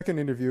Second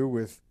interview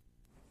with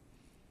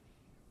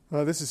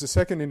this is the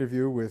second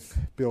interview with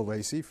Bill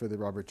Lacy for the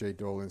Robert J.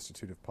 Dole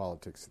Institute of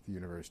Politics at the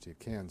University of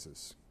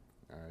Kansas.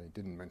 I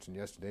didn't mention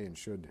yesterday and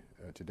should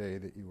today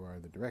that you are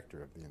the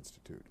director of the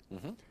Institute.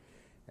 Mm-hmm.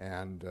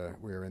 And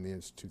we're in the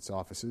Institute's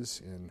offices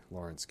in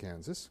Lawrence,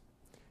 Kansas.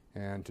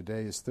 And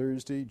today is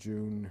Thursday,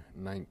 June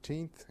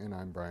 19th, and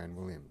I'm Brien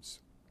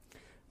Williams.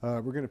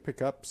 We're going to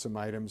pick up some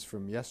items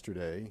from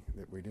yesterday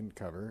that we didn't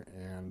cover,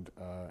 and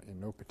in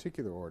no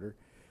particular order.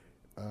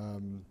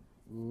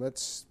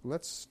 Let's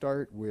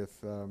start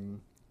with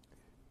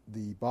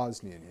the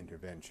Bosnian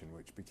intervention,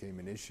 which became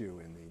an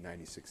issue in the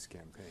 '96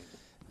 campaign.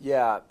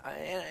 Yeah,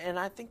 and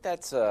I think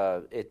that's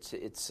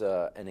it's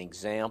an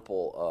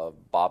example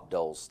of Bob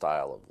Dole's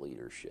style of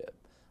leadership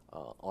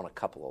on a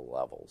couple of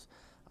levels.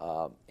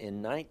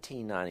 In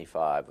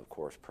 1995, of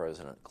course,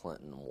 President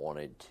Clinton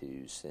wanted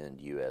to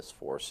send U.S.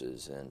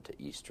 forces into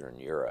Eastern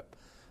Europe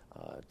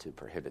to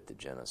prohibit the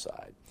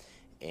genocide.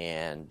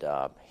 And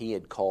he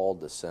had called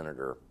the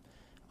senator,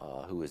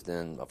 who was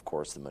then, of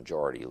course, the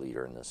majority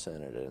leader in the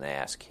Senate, and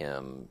asked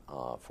him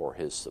for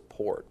his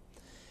support.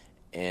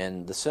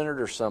 And the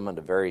senator summoned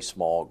a very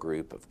small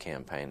group of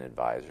campaign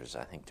advisors.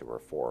 I think there were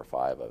 4 or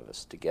 5 of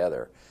us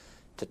together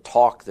to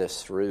talk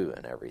this through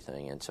and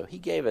everything. And so he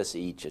gave us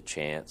each a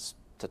chance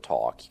to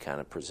talk. He kind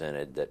of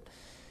presented that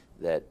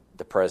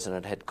the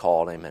president had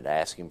called him and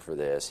asked him for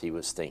this. He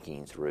was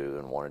thinking through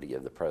and wanted to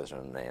give the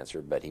president an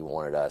answer, but he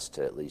wanted us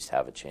to at least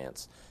have a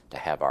chance to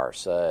have our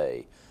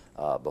say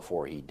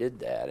before he did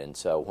that. And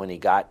so when he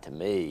got to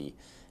me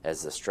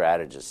as the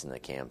strategist in the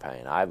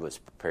campaign, I was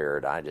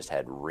prepared. I just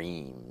had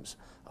reams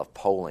of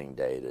polling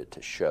data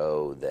to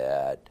show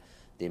that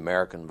the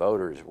American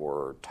voters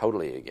were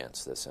totally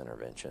against this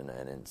intervention,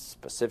 and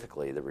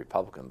specifically the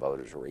Republican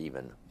voters were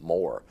even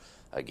more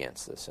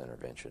against this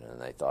intervention, and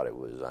they thought it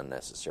was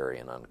unnecessary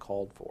and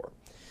uncalled for.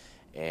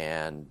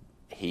 And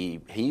he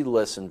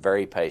listened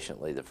very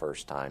patiently the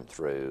first time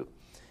through,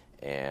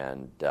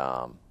 and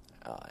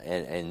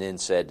then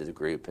said to the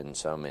group in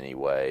so many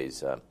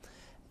ways,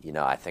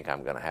 I think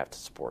I'm going to have to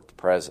support the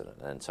president.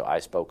 And so I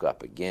spoke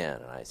up again,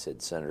 and I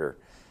said, Senator,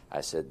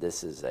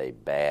 this is a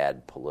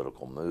bad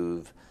political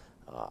move.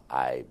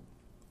 I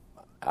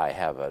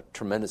have a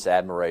tremendous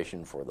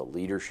admiration for the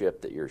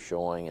leadership that you're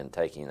showing in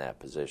taking that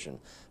position,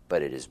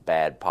 but it is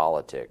bad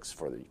politics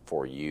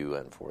for you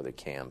and for the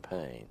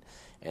campaign.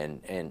 And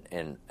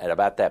at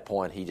about that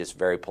point, he just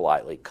very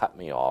politely cut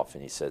me off,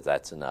 and he said,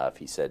 that's enough.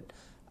 He said,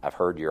 I've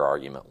heard your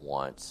argument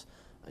once.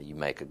 You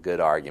make a good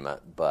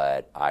argument,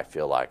 but I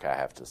feel like I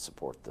have to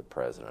support the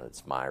president.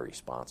 It's my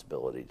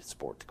responsibility to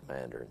support the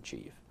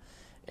commander-in-chief.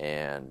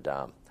 And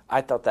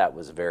I thought that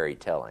was very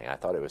telling. I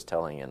thought it was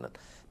telling in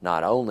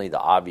not only the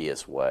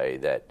obvious way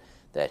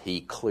that he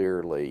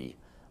clearly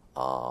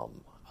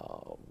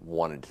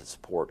wanted to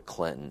support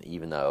Clinton,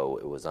 even though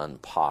it was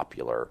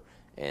unpopular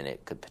and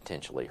it could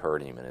potentially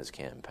hurt him in his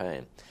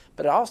campaign,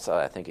 but also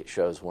I think it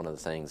shows one of the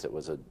things that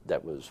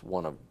was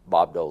one of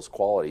Bob Dole's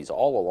qualities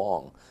all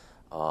along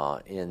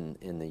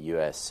in the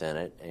U.S.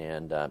 Senate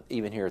and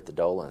even here at the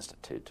Dole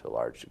Institute to a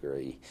large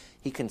degree.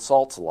 He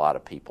consults a lot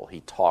of people.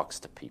 He talks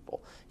to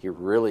people. He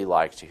really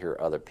likes to hear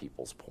other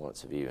people's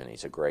points of view, and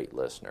he's a great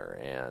listener.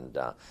 And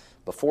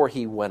before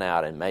he went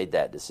out and made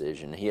that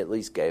decision, he at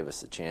least gave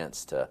us a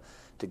chance to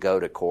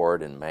go to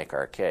court and make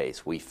our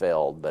case. We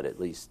failed, but at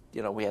least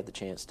we had the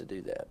chance to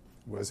do that.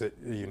 Was it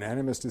a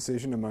unanimous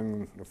decision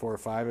among the 4 or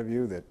 5 of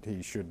you that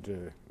he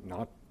should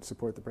not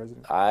support the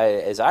president?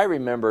 As I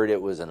remembered, it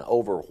was an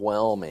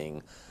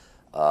overwhelming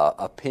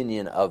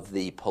opinion of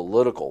the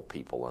political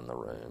people in the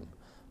room.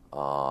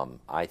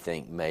 I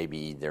think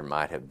maybe there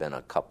might have been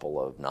a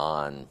couple of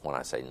when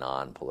I say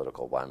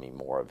non-political, I mean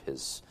more of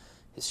his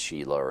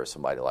Sheila or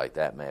somebody like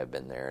that may have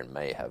been there and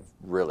may have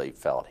really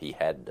felt he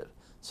had to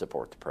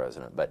support the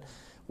president. But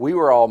we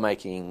were all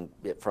making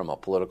it from a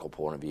political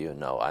point of view, and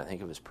no, I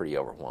think it was pretty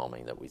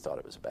overwhelming that we thought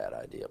it was a bad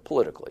idea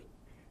politically.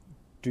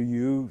 Do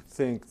you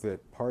think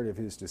that part of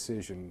his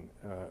decision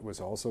was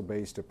also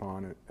based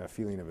upon a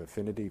feeling of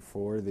affinity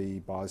for the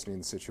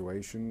Bosnian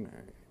situation?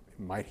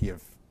 Might he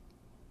have,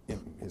 in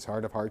his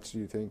heart of hearts, do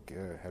you think,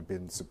 have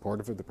been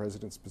supportive of the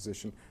president's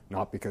position,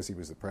 not because he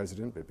was the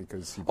president, but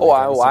because he believed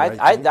it was the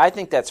right thing? I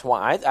think that's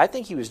why. I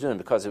think he was doing it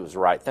because it was the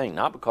right thing,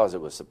 not because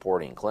it was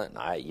supporting Clinton.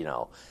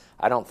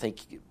 I don't think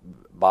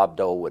Bob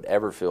Dole would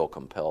ever feel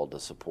compelled to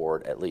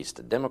support at least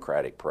a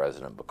Democratic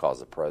president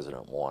because the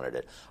president wanted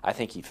it. I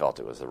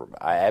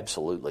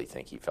absolutely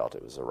think he felt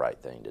it was the right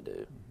thing to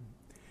do.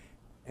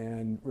 Mm-hmm.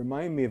 And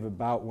remind me of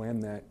about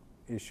when that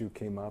issue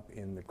came up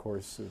in the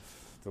course of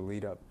the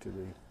lead up to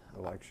the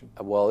election.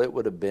 Well, it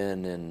would have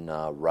been in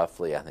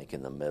roughly, I think,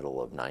 in the middle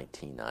of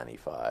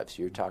 1995.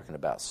 So you're talking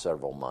about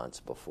several months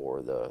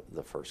before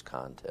the first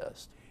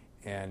contest.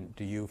 And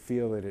do you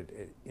feel that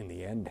it in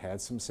the end had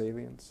some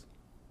salience?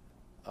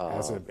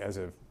 As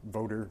a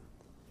voter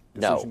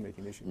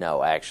decision-making issue?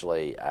 No,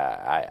 actually,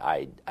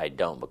 I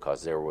don't,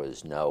 because there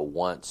was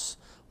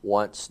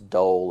once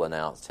Dole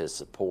announced his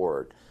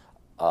support,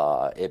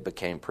 it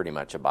became pretty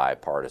much a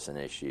bipartisan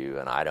issue,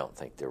 and I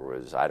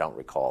don't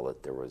recall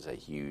that there was a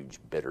huge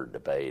bitter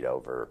debate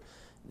over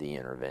the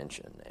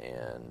intervention,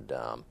 and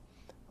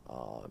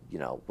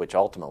which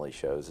ultimately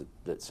shows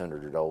that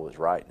Senator Dole was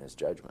right in his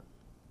judgment.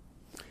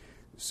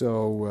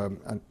 So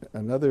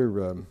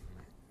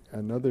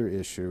another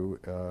issue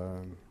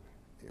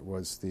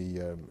was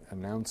the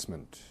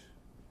announcement,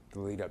 the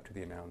lead up to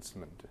the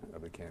announcement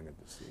of the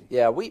candidacy.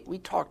 Yeah, we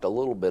talked a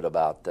little bit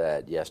about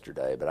that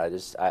yesterday, but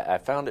I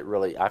find it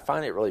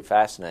really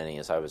fascinating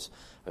as I was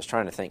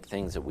trying to think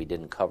things that we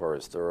didn't cover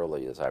as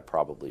thoroughly as I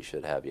probably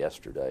should have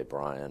yesterday,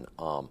 Brien.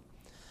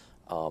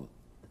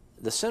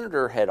 The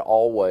senator had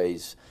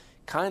always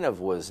kind of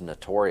was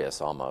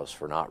notorious almost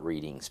for not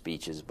reading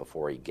speeches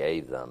before he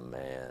gave them,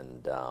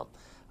 and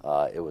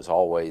it was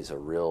always a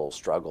real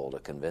struggle to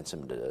convince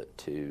him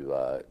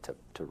to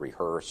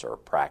rehearse or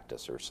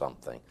practice or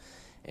something.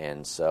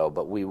 And so,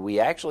 but we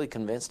actually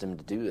convinced him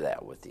to do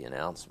that with the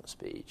announcement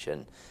speech,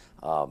 and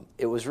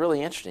it was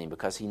really interesting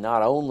because he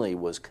not only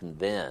was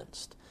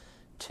convinced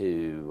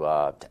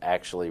to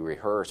actually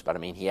rehearse, but I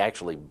mean he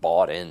actually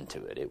bought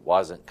into it. It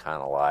wasn't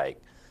kind of like,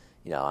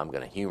 I'm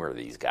going to humor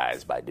these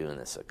guys by doing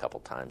this a couple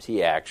times.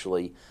 He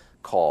actually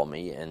called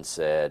me and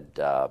said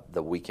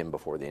the weekend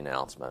before the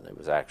announcement, it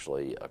was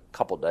actually a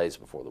couple days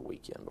before the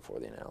weekend before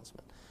the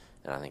announcement,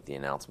 and I think the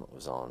announcement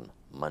was on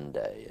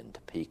Monday in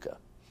Topeka.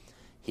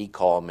 He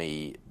called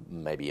me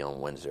maybe on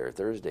Wednesday or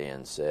Thursday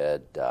and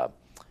said,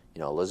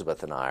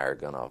 Elizabeth and I are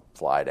going to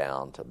fly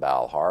down to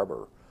Bal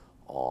Harbor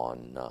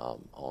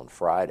on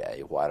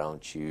Friday. Why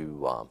don't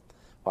you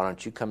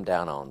come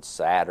down on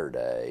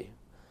Saturday?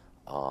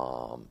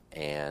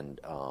 And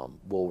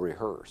we'll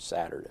rehearse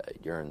Saturday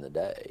during the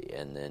day,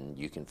 and then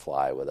you can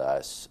fly with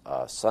us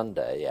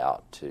Sunday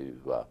out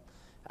to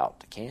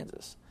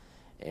Kansas.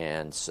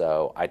 And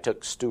so I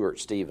took Stuart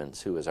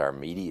Stevens, who was our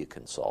media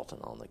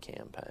consultant on the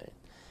campaign,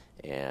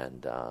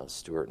 and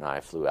Stuart and I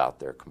flew down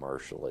there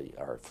commercially.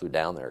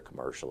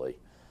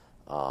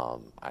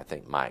 I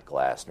think Mike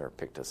Glassner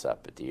picked us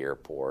up at the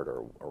airport,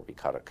 or we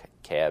caught a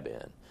cab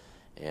in,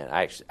 and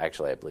I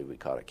believe we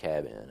caught a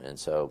cab in, and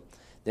so.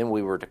 Then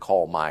we were to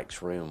call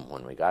Mike's room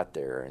when we got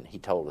there, and he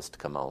told us to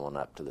come on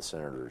up to the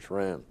senator's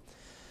room.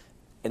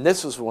 And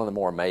this was one of the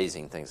more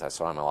amazing things I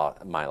saw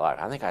in my life.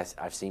 I think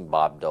I've seen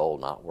Bob Dole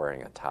not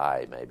wearing a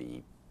tie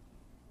maybe,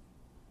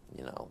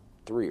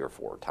 3 or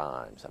 4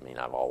 times. I mean,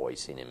 I've always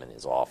seen him in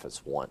his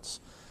office once.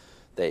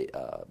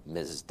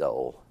 Mrs.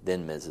 Dole,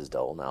 then Mrs.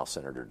 Dole, now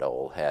Senator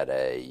Dole, had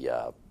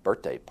a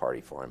birthday party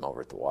for him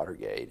over at the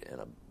Watergate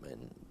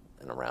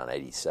in around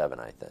 87,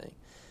 I think.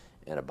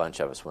 And a bunch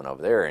of us went over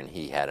there, and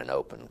he had an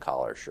open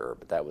collar shirt.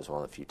 But that was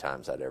one of the few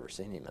times I'd ever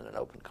seen him in an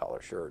open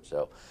collar shirt.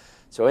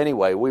 So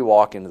anyway, we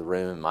walk into the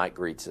room, and Mike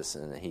greets us,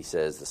 and he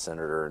says the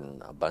senator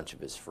and a bunch of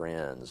his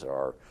friends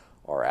are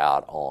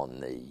out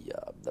on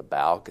the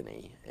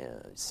balcony,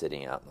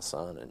 sitting out in the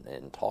sun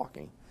and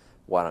talking.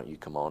 Why don't you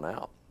come on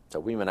out?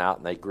 So we went out,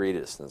 and they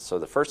greeted us. And so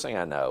the first thing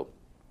I know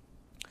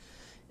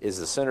is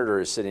the senator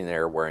is sitting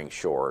there wearing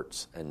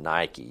shorts and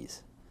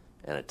Nikes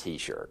and a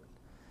T-shirt.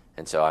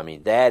 And so, I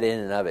mean, that in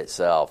and of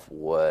itself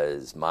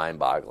was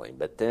mind-boggling.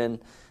 But then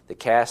the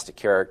cast of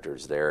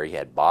characters there, he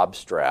had Bob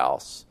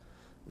Strauss,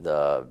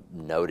 the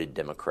noted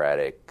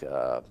Democratic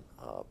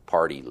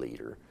Party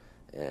leader,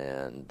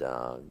 and,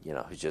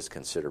 who's just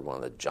considered one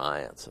of the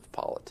giants of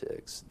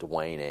politics,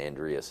 Dwayne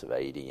Andreas of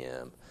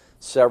ADM,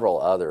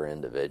 several other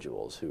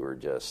individuals who were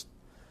just,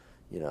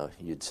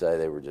 you'd say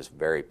they were just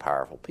very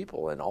powerful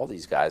people. And all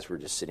these guys were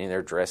just sitting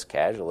there dressed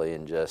casually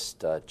and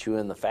just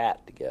chewing the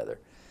fat together.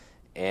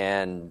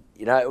 And,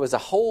 it was a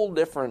whole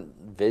different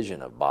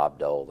vision of Bob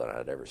Dole than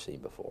I'd ever seen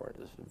before. It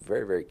was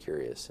very, very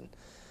curious. And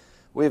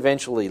we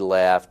eventually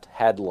left,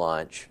 had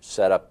lunch,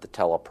 set up the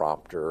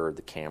teleprompter,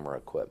 the camera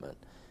equipment,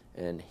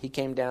 and he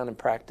came down and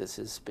practiced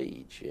his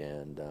speech.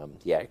 And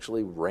he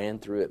actually ran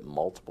through it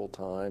multiple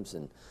times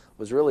and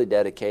was really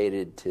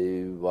dedicated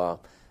to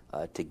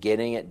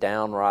getting it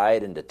down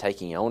right and to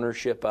taking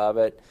ownership of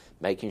it,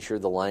 making sure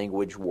the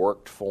language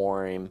worked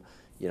for him.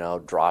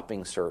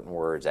 Dropping certain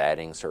words,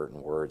 adding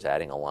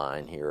a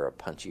line here, a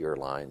punchier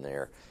line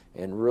there,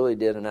 and really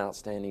did an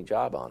outstanding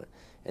job on it.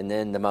 And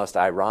then the most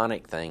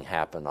ironic thing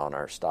happened on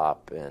our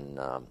stop in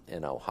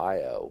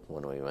Ohio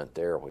when we went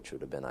there, which would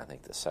have been, I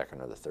think, the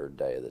second or the third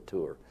day of the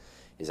tour,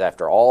 is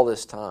after all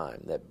this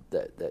time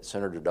that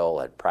Senator Dole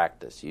had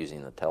practiced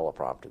using the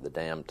teleprompter, the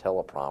damn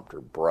teleprompter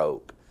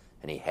broke,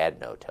 and he had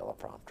no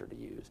teleprompter to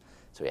use.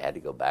 So he had to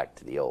go back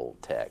to the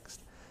old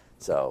text.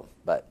 So,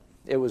 but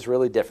it was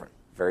really different.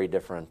 Very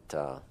different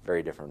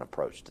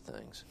approach to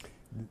things.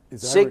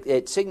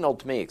 It signaled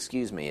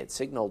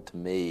to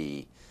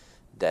me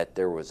that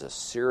there was a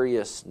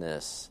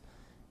seriousness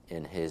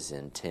in his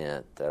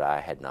intent that I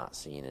had not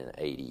seen in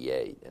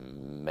 '88,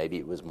 and maybe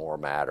it was more a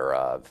matter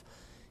of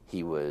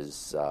he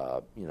was,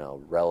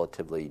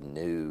 relatively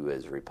new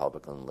as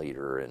Republican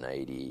leader in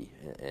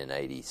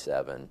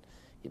 '87.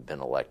 He'd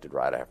been elected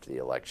right after the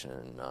election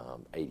in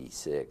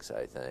 '86,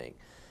 I think.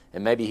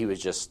 And maybe he was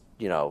just,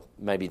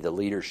 maybe the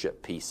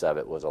leadership piece of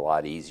it was a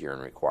lot easier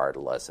and required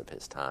less of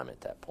his time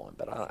at that point.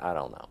 But I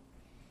don't know.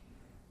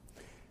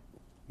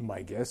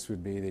 My guess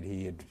would be that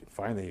he had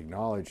finally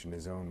acknowledged in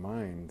his own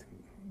mind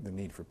the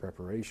need for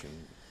preparation.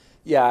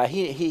 Yeah,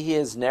 he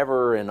has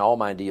never, in all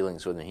my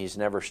dealings with him, he's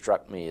never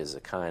struck me as the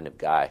kind of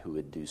guy who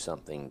would do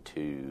something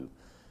to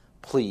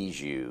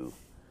please you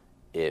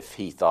if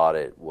he thought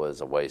it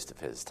was a waste of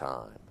his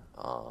time,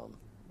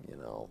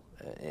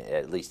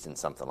 at least in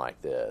something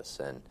like this.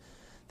 And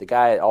the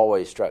guy has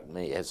always struck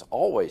me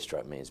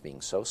as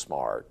being so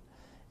smart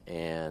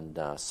and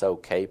so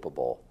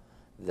capable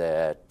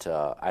that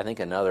I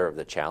think another of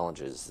the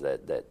challenges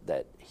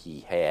that he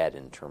had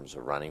in terms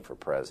of running for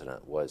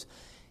president was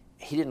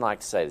he didn't like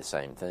to say the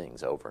same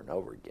things over and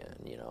over again,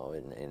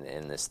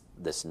 and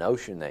this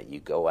notion that you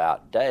go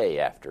out day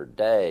after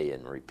day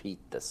and repeat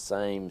the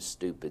same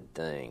stupid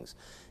things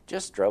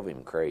just drove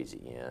him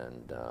crazy,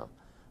 and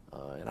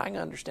I can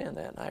understand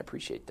that, and I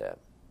appreciate that.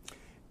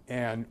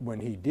 And when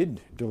he did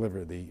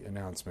deliver the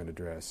announcement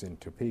address in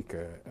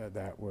Topeka,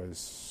 that was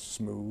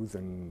smooth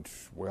and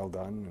well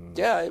done. And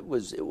yeah, it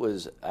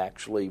was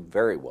actually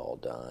very well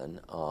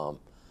done.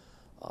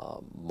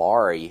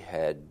 Mari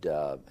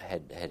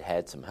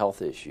had some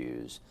health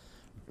issues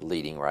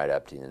leading right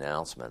up to the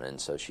announcement,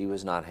 and so she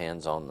was not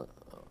hands on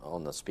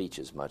the speech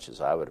as much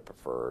as I would have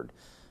preferred.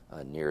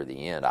 Near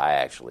the end, I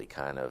actually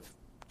kind of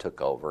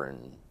took over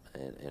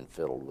and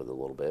fiddled with it a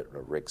little bit.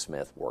 Rick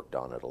Smith worked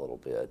on it a little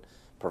bit,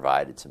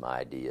 provided some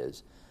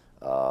ideas.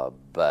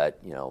 But,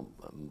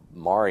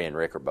 Mari and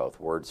Rick are both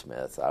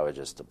wordsmiths. I was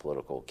just a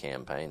political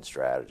campaign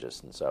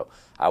strategist, and so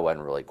I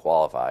wasn't really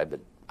qualified,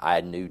 but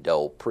I knew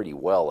Dole pretty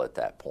well at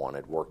that point.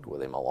 I'd worked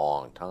with him a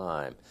long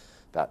time,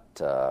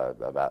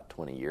 about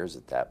 20 years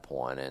at that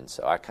point, and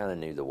so I kind of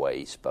knew the way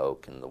he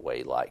spoke and the way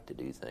he liked to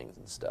do things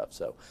and stuff.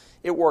 So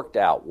it worked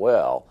out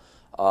well.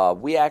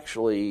 We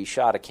actually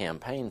shot a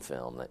campaign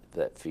film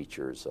that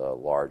features a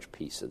large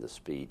piece of the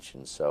speech,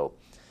 and so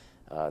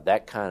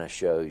that kind of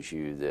shows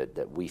you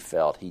that we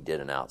felt he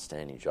did an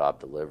outstanding job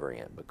delivering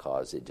it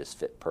because it just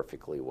fit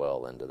perfectly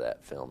well into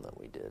that film that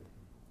we did.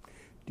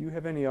 Do you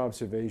have any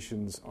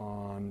observations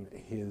on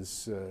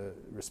his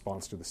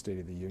response to the State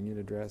of the Union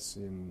address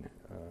in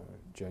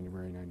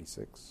January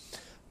 '96?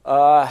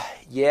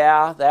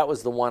 Yeah, that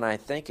was the one, I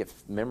think,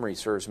 if memory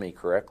serves me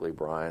correctly,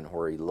 Brian,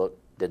 where he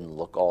didn't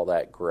look all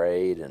that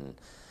great and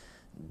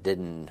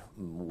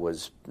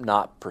was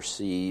not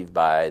perceived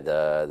by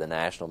the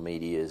national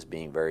media as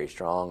being very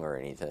strong or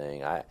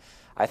anything.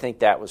 I think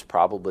that was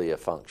probably a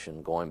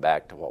function, going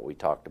back to what we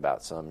talked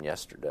about some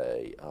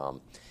yesterday.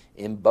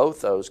 In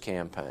both those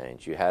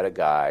campaigns, you had a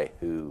guy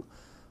who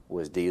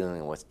was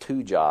dealing with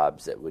two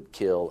jobs that would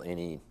kill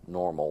any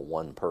normal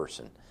one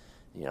person.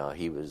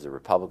 He was the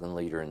Republican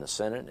leader in the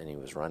Senate, and he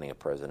was running a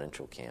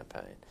presidential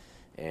campaign.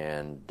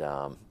 And,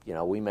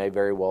 we may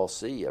very well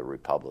see a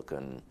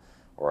Republican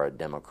or a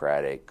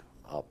Democratic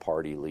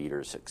party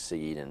leader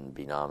succeed and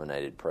be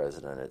nominated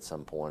president at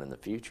some point in the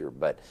future.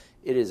 But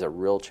it is a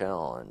real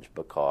challenge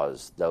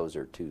because those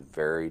are two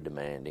very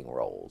demanding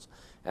roles.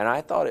 And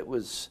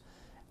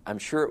I'm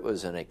sure it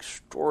was an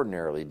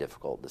extraordinarily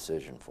difficult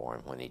decision for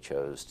him when he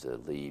chose to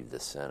leave the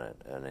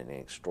Senate, and an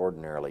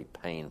extraordinarily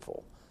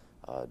painful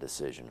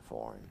decision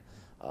for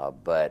him.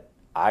 But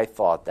I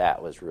thought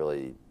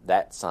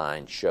that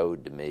sign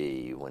showed to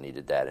me when he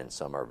did that in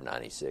summer of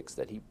 '96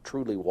 that he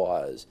truly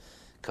was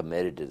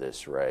committed to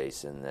this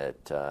race, and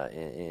that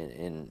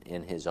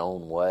in his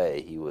own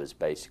way he was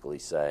basically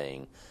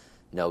saying,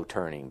 no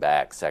turning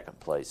back, second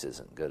place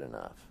isn't good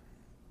enough.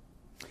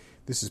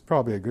 This is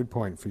probably a good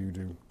point for you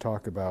to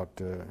talk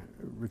about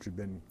Richard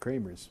Ben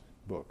Kramer's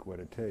book, What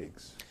It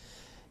Takes.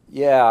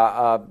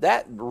 Yeah,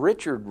 that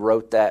Richard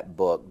wrote that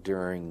book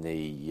during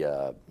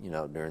the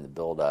during the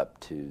build-up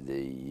to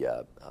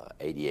the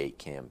 '88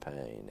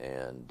 campaign,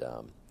 and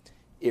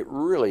it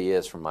really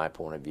is, from my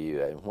point of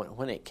view, and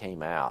when it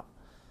came out,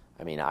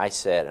 I mean, I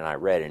sat and I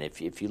read it, and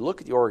if you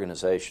look at the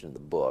organization of the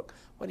book,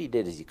 what he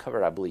did is he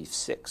covered, I believe,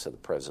 6 of the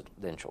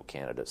presidential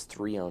candidates,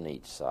 3 on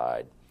each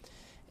side,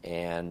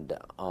 and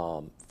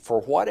for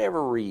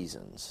whatever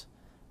reasons.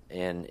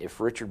 And if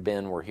Richard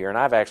Ben were here, and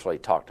I've actually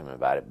talked to him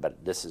about it,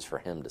 but this is for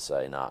him to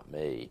say, not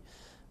me.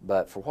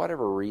 But for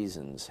whatever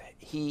reasons,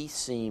 he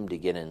seemed to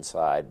get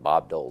inside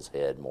Bob Dole's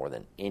head more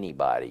than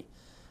anybody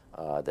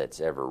that's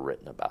ever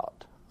written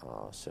about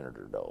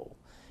Senator Dole.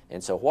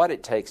 And so what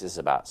it takes is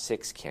about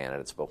 6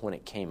 candidates, but when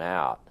it came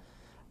out,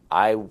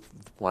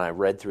 when I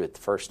read through it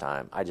the first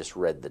time, I just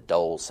read the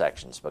Dole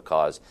sections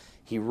because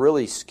he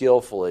really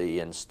skillfully,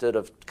 instead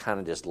of kind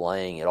of just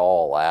laying it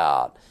all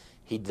out,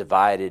 he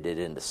divided it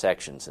into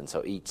sections, and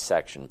so each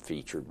section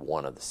featured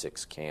one of the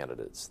 6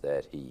 candidates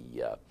that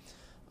he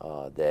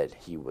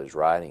was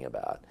writing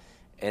about,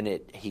 and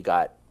he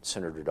got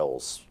Senator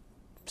Dole's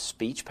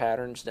speech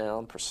patterns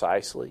down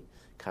precisely,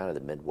 kind of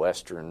the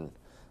Midwestern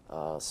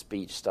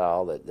speech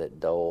style that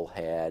Dole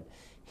had.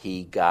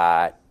 He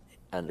got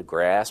under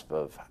grasp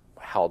of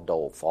how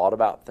Dole thought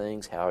about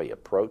things, how he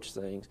approached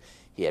things.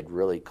 He had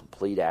really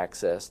complete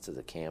access to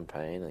the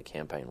campaign. The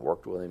campaign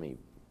worked with him. The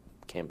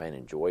campaign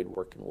enjoyed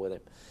working with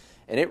him.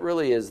 And it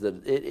really is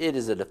it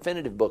is a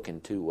definitive book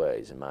in two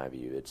ways, in my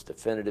view. It's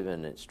definitive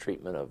in its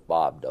treatment of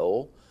Bob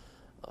Dole.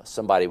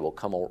 Somebody will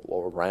come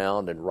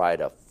around and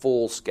write a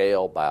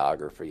full-scale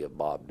biography of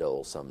Bob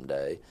Dole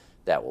someday.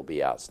 That will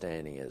be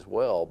outstanding as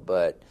well.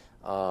 But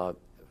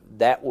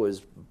that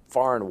was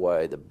far and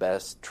away the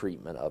best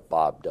treatment of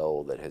Bob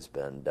Dole that has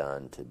been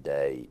done to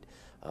date,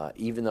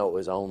 even though it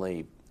was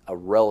only a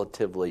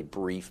relatively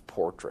brief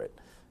portrait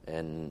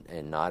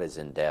and not as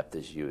in-depth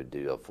as you would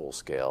do a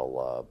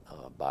full-scale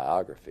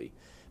biography.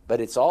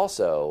 But it's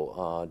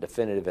also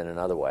definitive in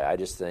another way. I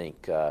just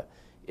think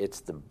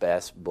it's the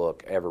best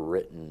book ever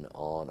written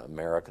on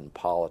American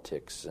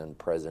politics and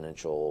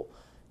presidential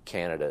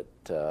candidate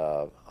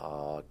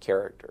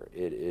character.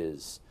 It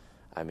is,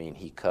 I mean,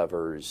 he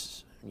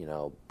covers,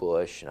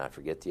 Bush, and I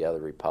forget the other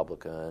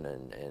Republican,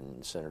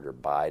 and Senator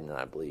Biden, and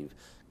I believe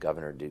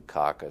Governor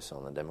Dukakis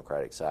on the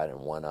Democratic side,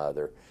 and one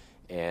other.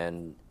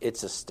 And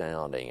it's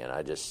astounding, and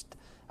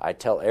I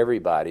tell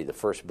everybody the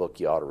first book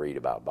you ought to read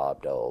about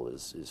Bob Dole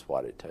is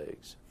What It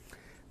Takes.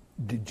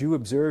 Did you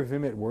observe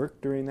him at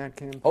work during that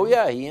campaign? Oh,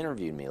 yeah, he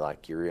interviewed me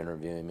like you're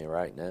interviewing me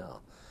right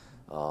now.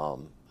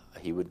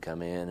 He would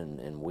come in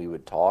and we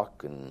would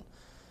talk and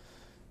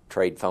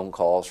trade phone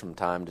calls from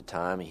time to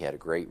time. He had a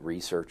great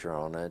researcher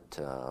on it,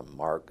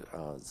 Mark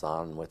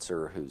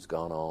Zonwitzer, who's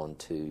gone on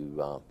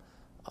to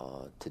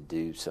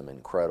do some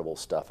incredible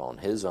stuff on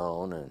his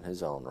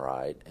own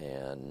right.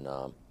 And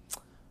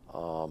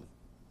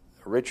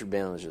Richard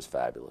Ben was just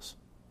fabulous.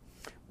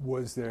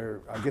 Was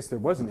there? I guess there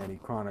wasn't any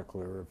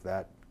chronicler of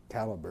that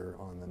caliber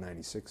on the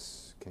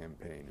 '96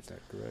 campaign. Is that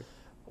correct?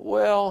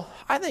 Well,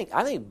 I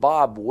think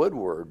Bob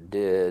Woodward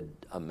did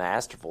a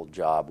masterful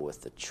job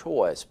with the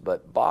choice,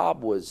 but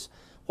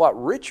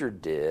what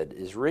Richard did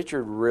is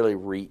Richard really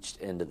reached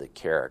into the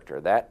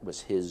character. That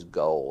was his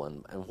goal,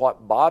 and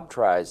what Bob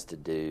tries to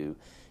do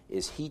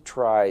is he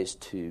tries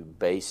to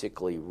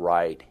basically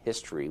write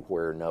history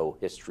where no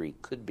history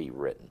could be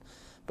written,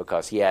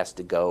 because he has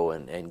to go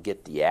and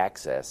get the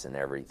access and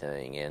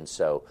everything. And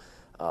so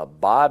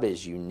Bob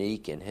is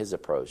unique in his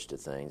approach to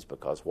things,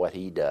 because what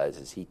he does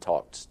is he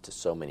talks to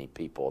so many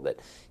people that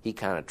he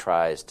kind of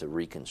tries to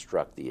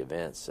reconstruct the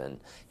events, and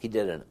he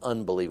did an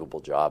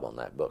unbelievable job on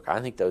that book. I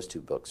think those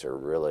two books are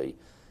really,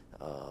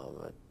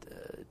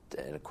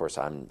 and of course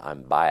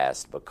I'm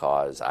biased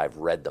because I've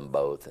read them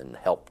both and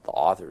helped the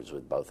authors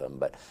with both of them,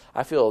 but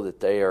I feel that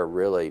they are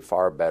really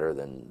far better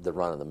than the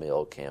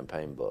run-of-the-mill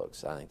campaign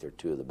books. I think they're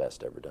two of the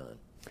best ever done.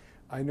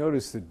 I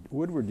noticed that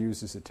Woodward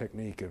uses a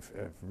technique of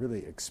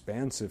really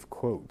expansive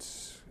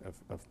quotes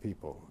of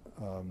people,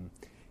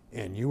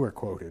 and you were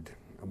quoted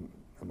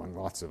among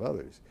lots of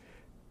others.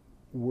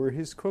 Were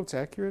his quotes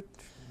accurate,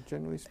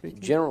 generally speaking?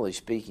 Generally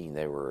speaking,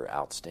 they were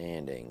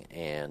outstanding,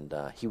 and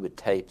he would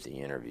tape the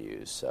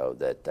interviews so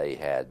that they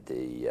had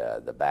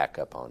the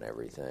backup on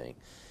everything.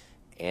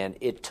 And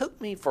it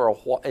took me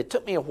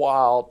a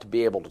while to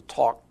be able to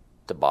talk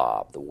to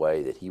Bob the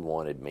way that he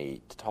wanted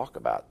me to talk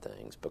about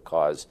things,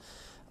 because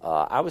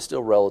I was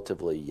still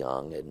relatively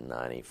young in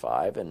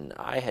 '95, and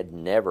I had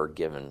never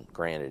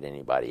granted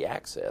anybody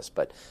access,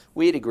 but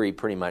we had agreed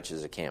pretty much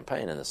as a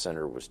campaign, and the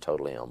senator was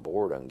totally on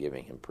board on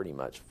giving him pretty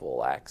much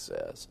full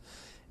access.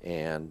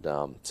 And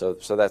so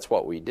that's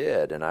what we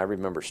did. And I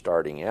remember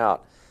starting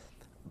out,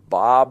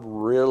 Bob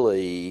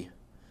really,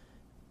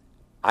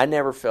 I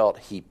never felt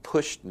he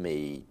pushed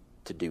me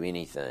to do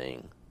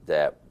anything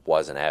that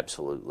wasn't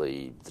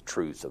absolutely the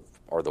truth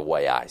or the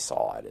way I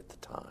saw it at the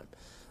time.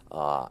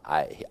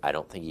 I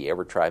don't think he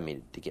ever tried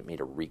to get me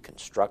to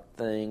reconstruct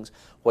things.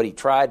 What he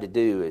tried to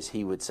do is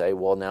he would say,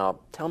 well,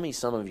 now tell me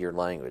some of your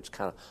language,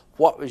 kind of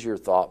what was your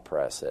thought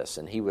process?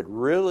 And he would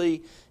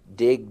really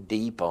dig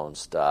deep on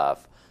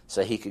stuff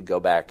so he could go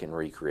back and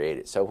recreate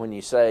it. So when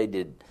you say,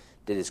 did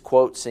his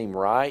quote seem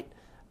right?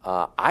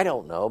 I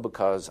don't know,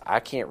 because I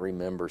can't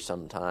remember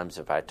sometimes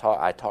if I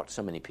talk to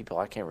so many people,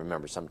 I can't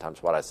remember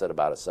sometimes what I said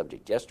about a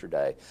subject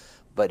yesterday.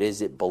 But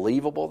is it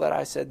believable that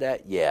I said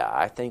that? Yeah,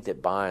 I think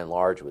that by and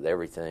large, with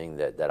everything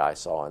that I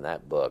saw in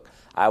that book,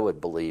 I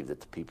would believe that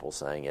the people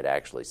saying it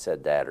actually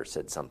said that or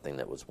said something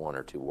that was one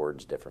or two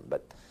words different,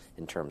 but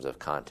in terms of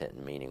content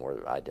and meaning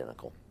were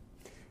identical.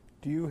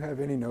 Do you have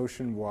any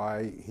notion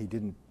why he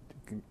didn't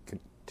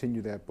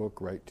continue that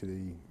book right to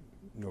the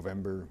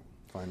November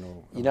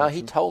final election?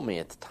 He told me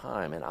at the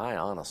time, and I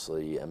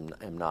honestly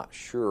am not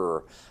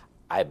sure.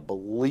 I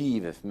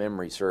believe, if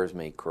memory serves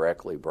me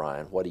correctly,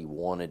 Brien, what he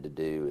wanted to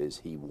do is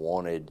he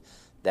wanted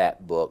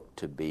that book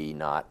to be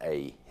not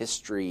a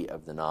history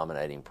of the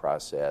nominating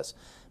process,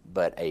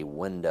 but a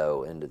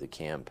window into the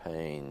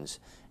campaigns.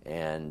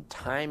 And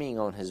timing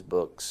on his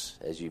books,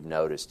 as you've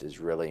noticed, is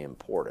really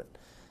important.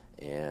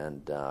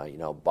 And,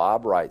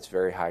 Bob writes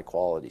very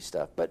high-quality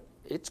stuff, but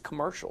it's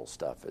commercial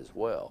stuff as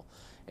well.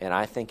 And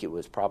I think it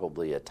was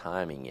probably a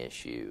timing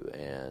issue.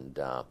 And,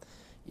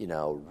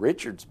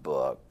 Richard's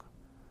book,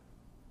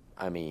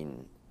 I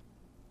mean,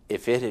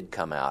 if it had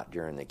come out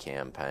during the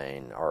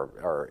campaign,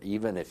 or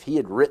even if he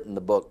had written the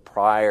book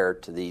prior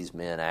to these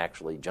men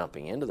actually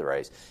jumping into the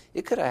race,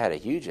 it could have had a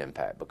huge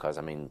impact, because,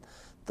 I mean,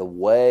 the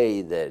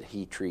way that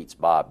he treats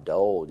Bob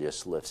Dole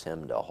just lifts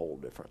him to a whole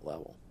different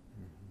level.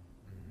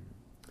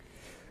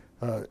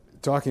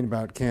 Talking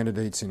about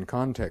candidates in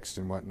context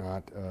and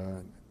whatnot,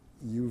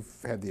 you've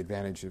had the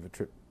advantage of a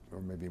trip, or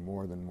maybe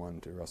more than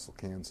one, to Russell,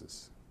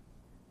 Kansas,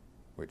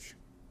 which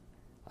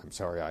I'm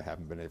sorry I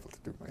haven't been able to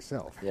do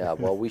myself. Yeah,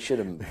 well, we should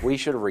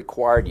have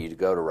required you to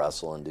go to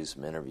Russell and do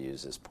some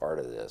interviews as part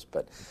of this,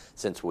 but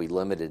since we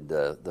limited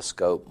the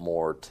scope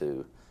more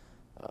to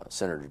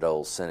Senator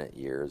Dole's Senate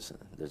years,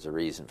 there's a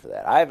reason for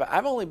that.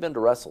 I've only been to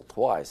Russell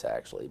twice,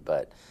 actually,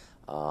 but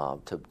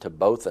to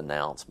both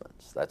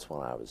announcements. That's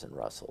when I was in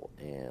Russell,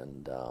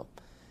 and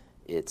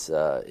it's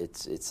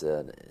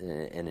an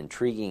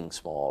intriguing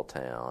small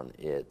town.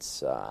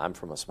 I'm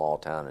from a small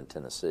town in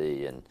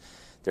Tennessee, and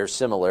there's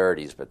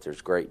similarities, but there's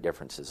great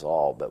differences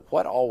all. But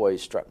what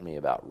always struck me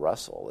about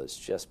Russell is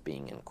just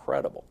being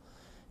incredible.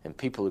 And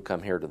people who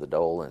come here to the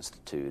Dole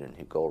Institute and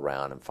who go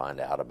around and find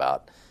out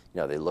about,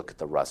 they look at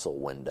the Russell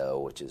window,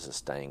 which is a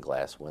stained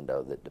glass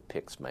window that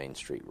depicts Main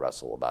Street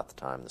Russell about the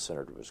time the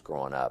senator was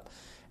growing up.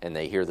 And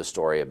they hear the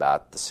story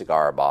about the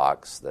cigar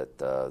box that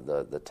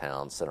the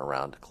town sent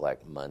around to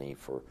collect money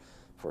for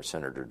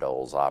Senator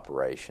Dole's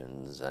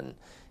operations. And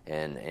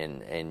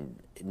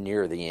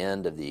near the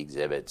end of the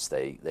exhibits,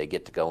 they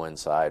get to go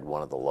inside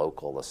one of the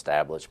local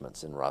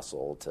establishments in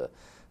Russell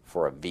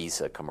for a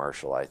Visa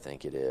commercial, I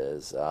think it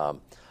is.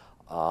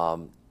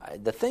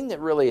 The thing that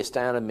really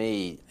astounded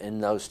me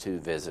in those two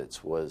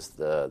visits was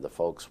the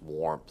folks'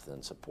 warmth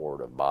and support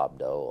of Bob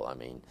Dole. I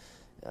mean,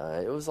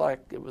 it was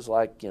like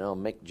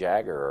Mick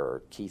Jagger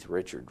or Keith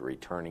Richards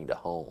returning to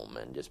home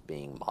and just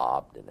being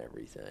mobbed and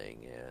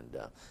everything, and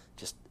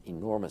just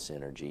enormous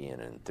energy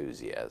and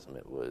enthusiasm.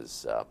 It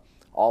was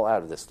all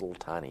out of this little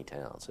tiny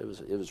town, so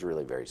it was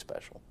really very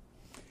special.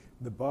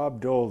 The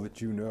Bob Dole that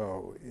you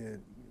know,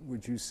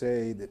 would you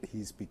say that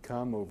he's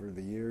become over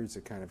the years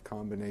a kind of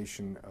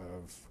combination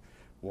of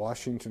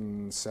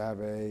Washington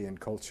savvy and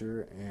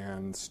culture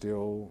and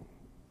still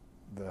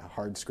the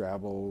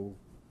hardscrabble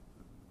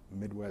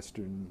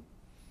Midwestern?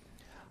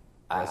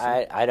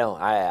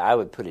 I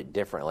would put it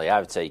differently. I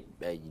would say,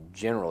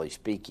 generally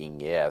speaking,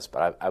 yes,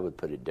 but I would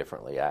put it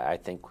differently. I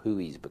think who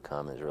he's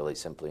become is really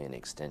simply an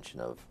extension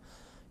of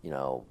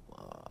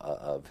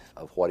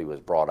what he was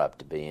brought up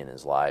to be in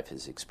his life,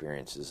 his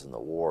experiences in the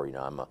war.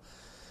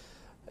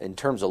 In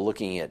terms of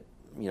looking at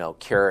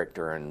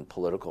character and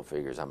political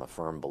figures, I'm a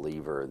firm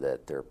believer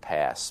that their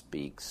past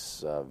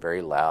speaks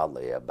very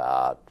loudly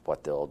about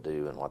what they'll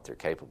do and what they're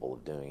capable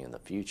of doing in the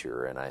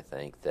future. And I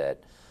think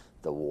that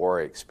the war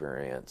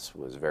experience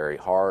was very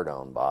hard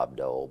on Bob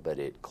Dole, but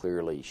it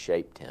clearly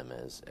shaped him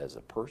as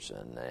a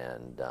person.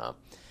 And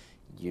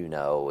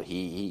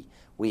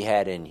we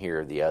had in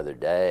here the other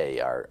day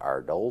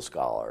our Dole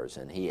scholars,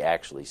 and he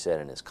actually said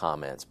in his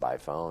comments by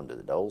phone to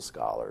the Dole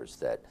scholars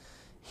that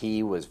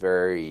he was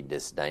very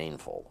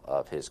disdainful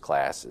of his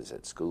classes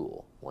at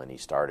school when he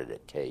started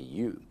at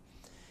KU,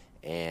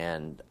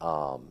 and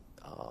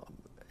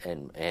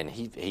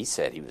he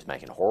said he was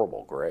making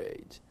horrible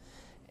grades,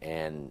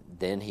 and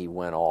then he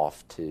went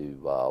off to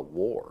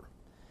war,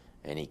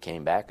 and he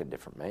came back a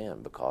different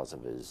man because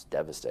of his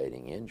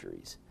devastating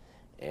injuries.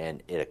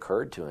 And it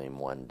occurred to him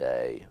one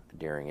day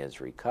during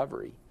his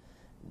recovery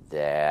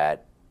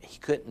that he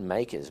couldn't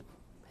make his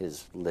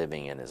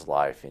living and his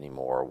life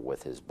anymore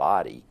with his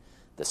body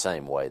the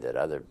same way that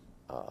other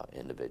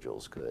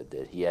individuals could,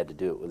 that he had to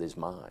do it with his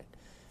mind.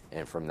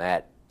 And from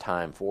that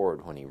time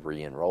forward, when he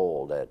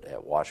re-enrolled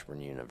at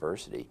Washburn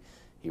University,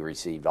 he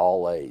received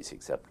all A's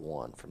except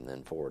one from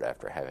then forward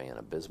after having an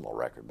abysmal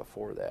record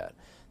before that.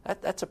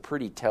 That's a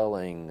pretty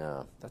telling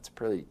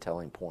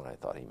point I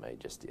thought he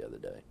made just the other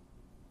day.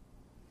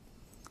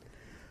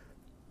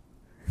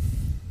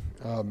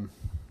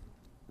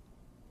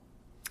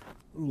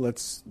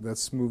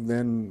 Let's move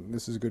then.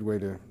 This is a good way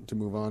to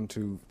move on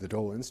to the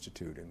Dole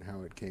Institute and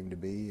how it came to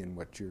be and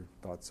what your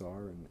thoughts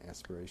are and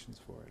aspirations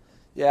for it.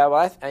 Yeah,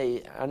 well,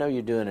 I know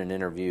you're doing an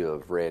interview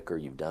of Rick, or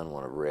you've done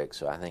one of Rick,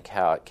 so I think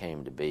how it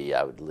came to be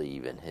I would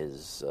leave in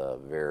his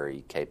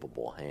very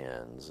capable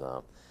hands.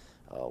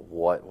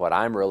 What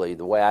I'm really,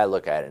 the way I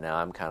look at it now,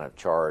 I'm kind of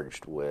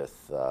charged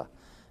with,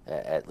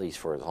 at least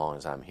for as long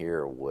as I'm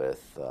here,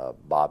 with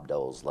Bob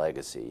Dole's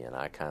legacy, and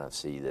I kind of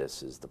see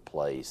this as the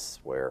place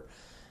where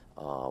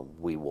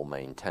we will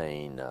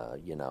maintain, a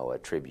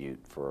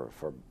tribute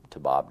to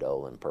Bob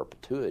Dole in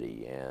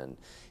perpetuity. And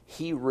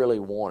he really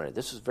wanted,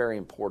 this was very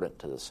important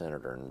to the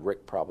senator, and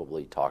Rick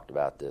probably talked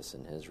about this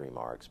in his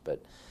remarks,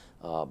 but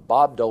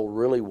Bob Dole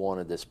really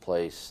wanted this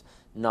place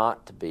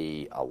not to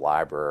be a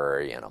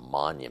library and a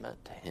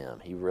monument to him.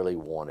 He really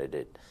wanted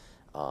it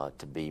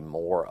to be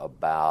more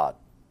about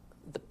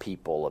the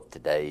people of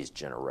today's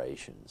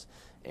generations.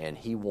 And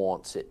he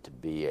wants it to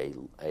be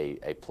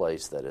a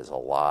place that is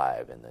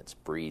alive and that's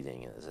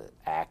breathing and is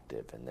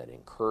active and that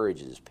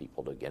encourages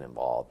people to get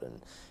involved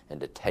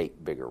and to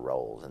take bigger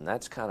roles. And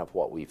that's kind of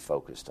what we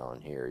focused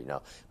on here. You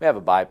know, we have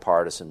a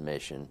bipartisan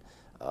mission.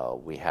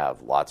 We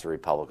have lots of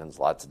Republicans,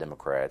 lots of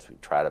Democrats. We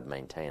try to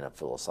maintain a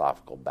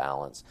philosophical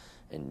balance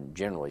and,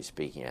 generally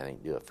speaking, I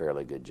think do a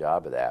fairly good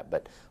job of that.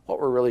 But what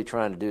we're really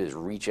trying to do is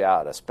reach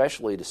out,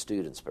 especially to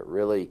students, but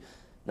really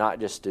not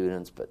just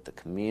students, but the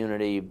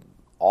community,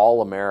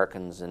 all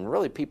Americans, and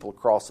really people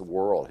across the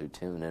world who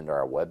tune into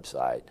our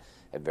website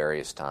at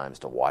various times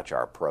to watch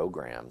our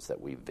programs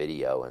that we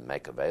video and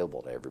make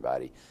available to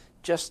everybody.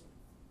 Just,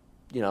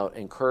 you know,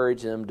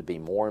 encourage them to be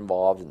more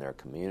involved in their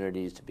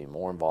communities, to be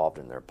more involved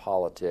in their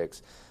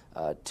politics,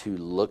 to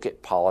look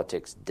at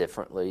politics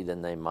differently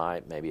than they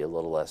might, maybe a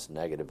little less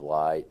negative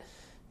light,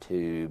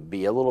 to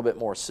be a little bit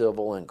more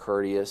civil and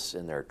courteous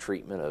in their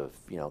treatment of,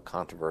 you know,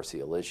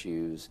 controversial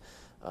issues.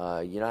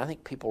 You know, I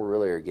think people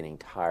really are getting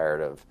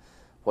tired of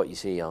what you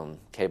see on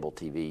cable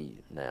TV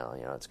now.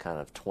 You know, it's kind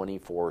of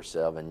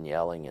 24/7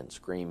 yelling and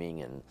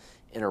screaming and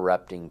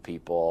interrupting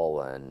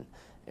people, and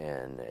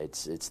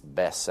it's the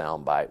best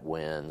soundbite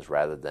wins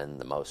rather than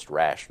the most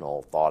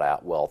rational,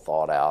 well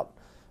thought out,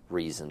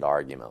 reasoned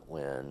argument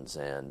wins.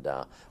 And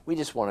we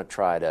just want to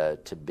try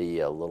to be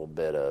a little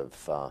bit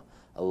of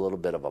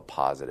a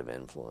positive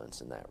influence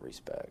in that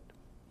respect.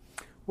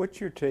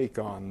 What's your take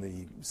on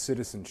the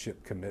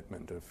citizenship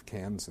commitment of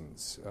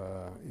Kansans?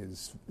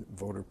 Is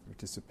voter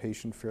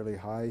participation fairly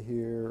high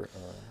here?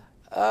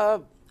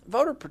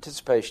 Voter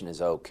participation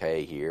is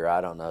okay here.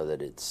 I don't know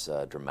that it's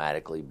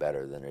dramatically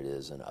better than it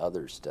is in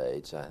other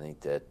states. I think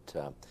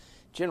that,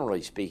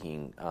 generally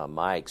speaking,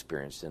 my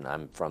experience, and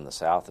I'm from the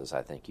South, as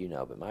I think you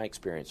know, but my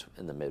experience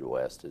in the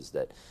Midwest is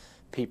that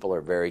people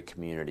are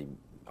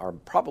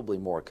probably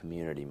more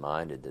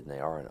community-minded than they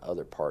are in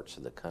other parts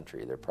of the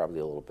country. They're probably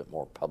a little bit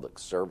more public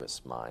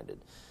service-minded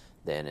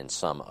than in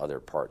some other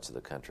parts of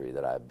the country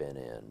that I've been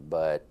in.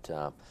 But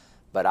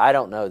I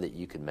don't know that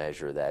you can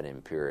measure that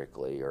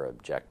empirically or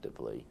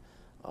objectively.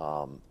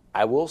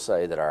 I will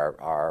say that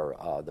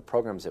our the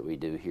programs that we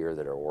do here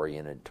that are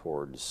oriented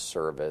towards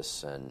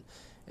service and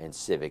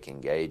civic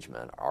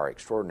engagement are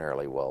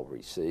extraordinarily well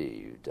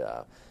received.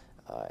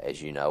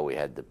 As you know, we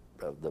had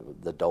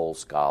the Dole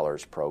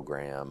Scholars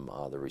Program.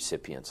 The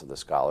recipients of the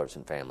scholars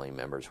and family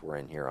members were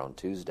in here on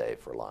Tuesday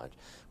for lunch.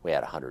 We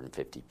had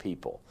 150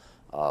 people.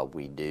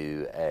 We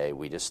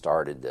just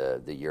started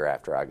the year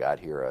after I got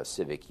here a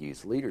Civic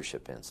Youth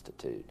Leadership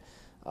Institute.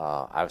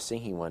 I was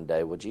thinking one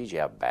day, well, geez, you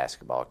have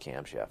basketball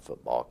camps, you have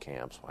football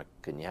camps. Why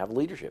couldn't you have a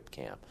leadership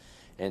camp?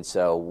 And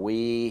so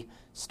we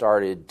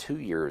started 2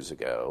 years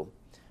ago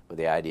with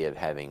the idea of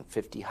having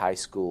 50 high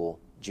school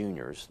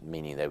juniors,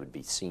 meaning they would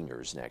be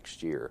seniors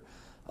next year,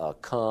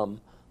 come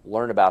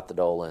learn about the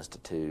Dole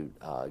Institute,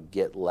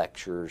 get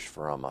lectures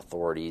from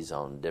authorities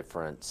on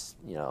different,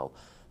 you know,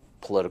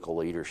 political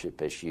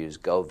leadership issues,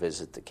 go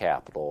visit the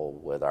Capitol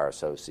with our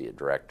associate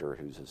director,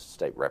 who's a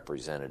state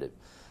representative,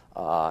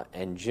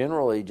 and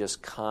generally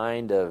just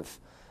kind of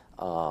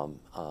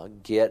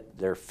get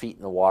their feet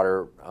in the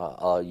water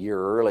a year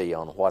early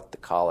on what the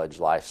college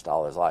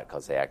lifestyle is like,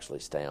 because they actually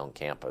stay on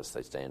campus.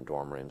 They stay in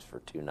dorm rooms for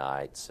 2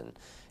 nights, and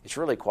it's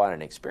really quite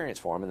an experience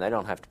for them, and they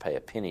don't have to pay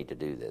a penny to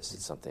do this.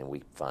 It's something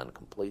we fund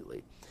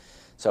completely.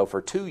 So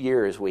for 2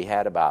 years, we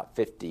had about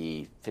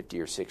 50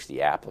 or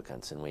 60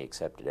 applicants, and we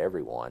accepted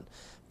everyone.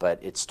 But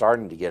it's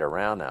starting to get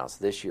around now.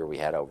 So this year we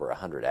had over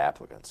 100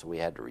 applicants, so we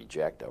had to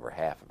reject over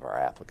half of our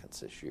applicants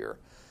this year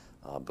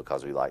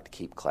because we like to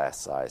keep class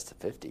size to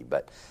 50.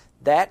 But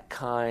that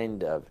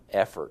kind of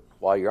effort,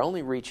 while you're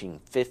only reaching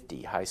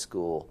 50 high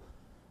school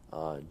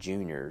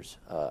juniors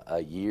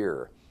a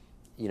year,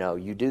 you know,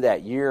 you do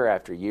that year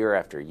after year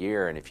after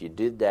year, and if you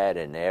did that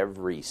in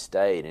every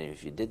state, and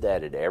if you did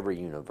that at every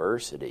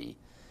university,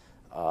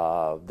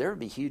 there would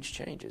be huge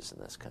changes in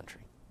this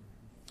country.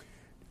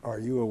 Are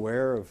you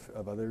aware of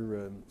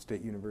other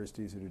state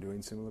universities that are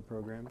doing similar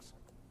programs?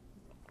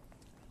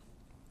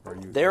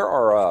 There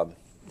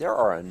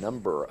are a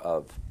number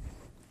of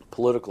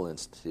political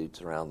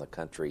institutes around the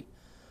country,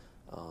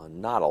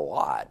 not a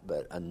lot,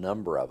 but a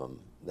number of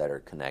them that are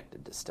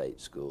connected to state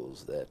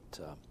schools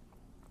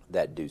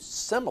that do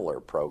similar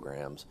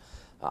programs.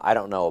 I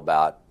don't know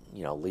about,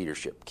 you know,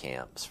 leadership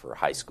camps for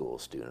high school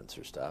students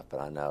or stuff,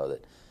 but I know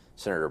that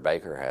Senator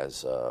Baker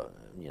has,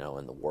 you know,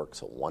 in the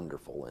works a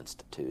wonderful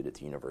institute at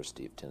the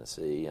University of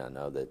Tennessee. I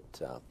know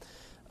that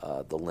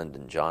the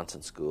Lyndon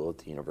Johnson School at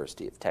the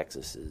University of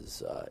Texas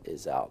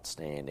is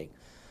outstanding.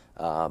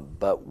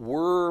 But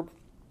we're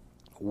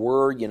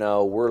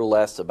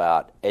less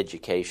about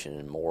education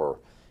and more,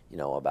 you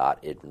know,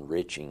 about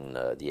enriching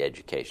the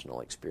educational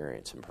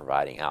experience and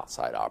providing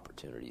outside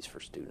opportunities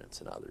for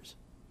students and others.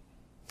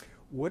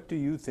 What do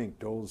you think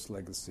Dole's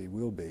legacy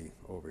will be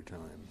over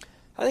time?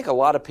 I think a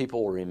lot of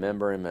people will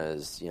remember him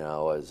as, you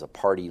know, as a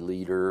party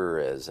leader,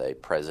 as a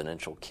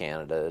presidential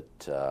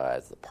candidate,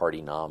 as the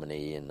party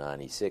nominee in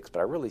 '96. But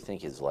I really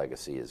think his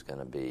legacy is going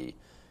to be,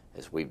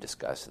 as we've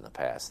discussed in the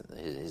past,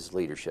 his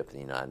leadership in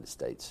the United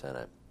States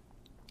Senate.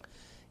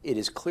 It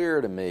is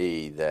clear to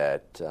me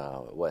that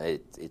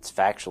it's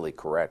factually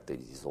correct that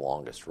he's the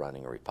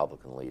longest-running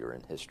Republican leader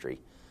in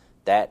history.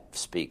 That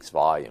speaks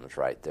volumes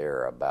right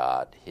there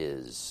about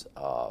his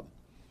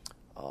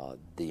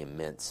the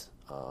immense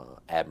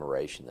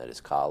admiration that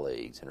his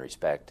colleagues and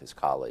respect his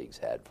colleagues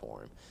had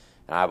for him.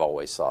 And I've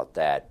always thought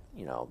that,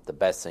 the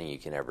best thing you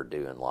can ever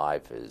do in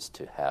life is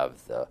to have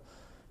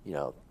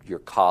your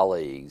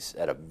colleagues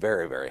at a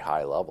very, very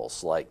high level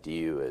select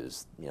you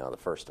as, the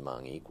first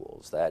among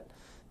equals.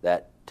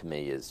 That to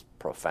me is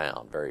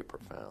profound, very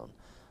profound.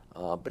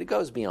 But it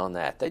goes beyond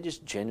that. They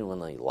just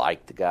genuinely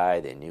liked the guy.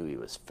 They knew he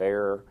was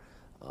fair.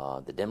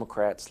 The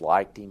Democrats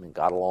liked him and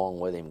got along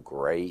with him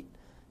great.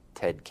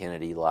 Ted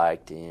Kennedy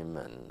liked him,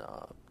 and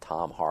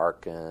Tom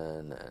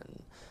Harkin,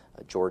 and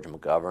George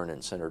McGovern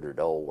and Senator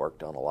Dole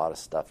worked on a lot of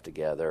stuff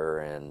together,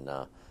 and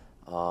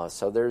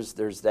so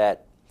there's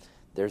that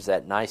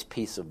nice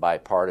piece of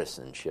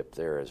bipartisanship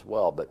there as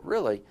well. But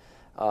really,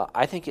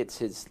 I think it's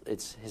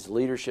his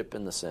leadership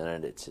in the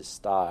Senate, it's his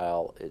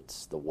style,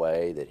 it's the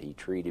way that he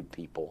treated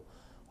people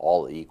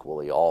all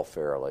equally, all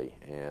fairly,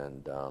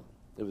 and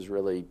it was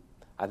really,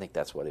 I think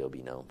that's what he'll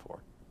be known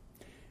for.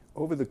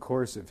 Over the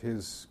course of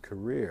his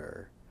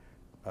career,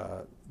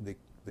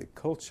 the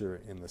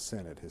culture in the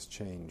Senate has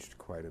changed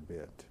quite a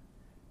bit.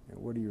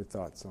 What are your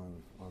thoughts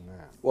on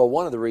that? Well,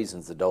 one of the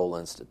reasons the Dole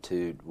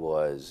Institute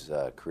was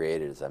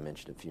created, as I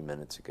mentioned a few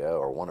minutes ago,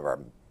 or one of our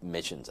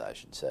missions, I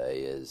should say,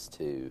 is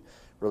to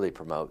really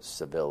promote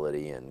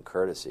civility and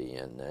courtesy.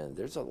 And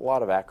there's a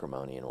lot of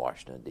acrimony in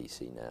Washington,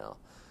 D.C. now.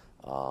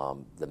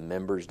 The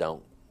members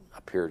don't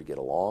appear to get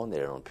along. They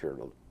don't appear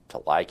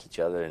to like each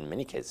other. In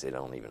many cases, they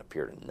don't even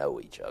appear to know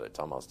each other. It's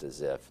almost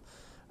as if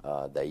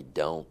they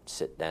don't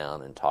sit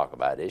down and talk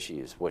about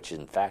issues, which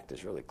in fact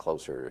is really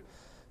closer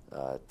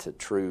to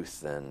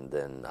truth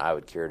than I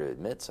would care to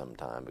admit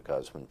sometime,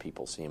 because when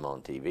people see him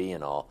on TV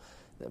and all,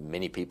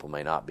 many people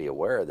may not be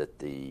aware that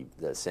the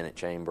Senate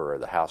chamber or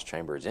the House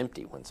chamber is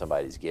empty when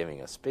somebody's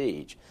giving a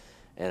speech,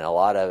 and a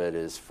lot of it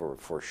is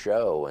for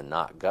show and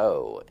not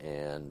go.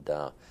 And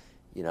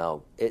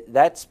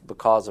that's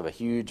because of a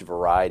huge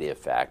variety of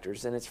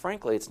factors, and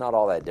frankly it's not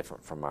all that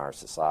different from our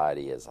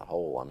society as a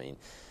whole. I mean,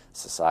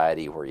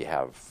 society where you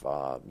have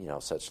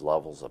such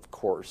levels of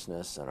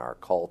coarseness in our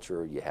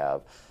culture, you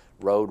have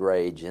road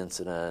rage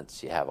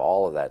incidents, you have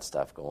all of that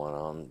stuff going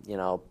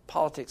on.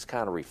 Politics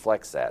kind of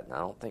reflects that, and I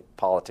don't think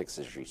politics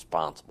is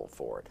responsible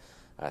for it.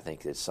 I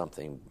think it's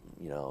something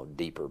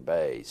deeper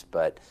based.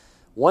 But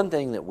one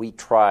thing that we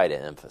try to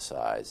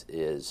emphasize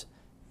is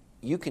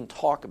you can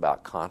talk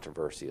about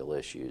controversial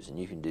issues, and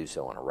you can do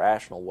so in a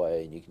rational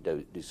way, and you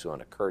can do so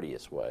in a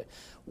courteous way.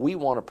 We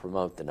want to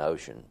promote the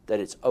notion that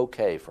it's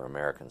okay for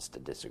Americans to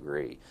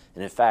disagree,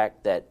 and in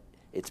fact that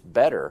it's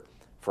better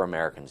for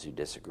Americans who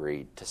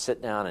disagree to sit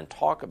down and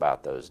talk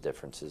about those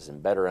differences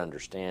and better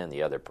understand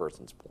the other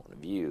person's point of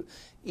view,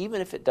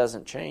 even if it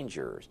doesn't change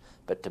yours,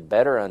 but to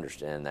better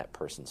understand that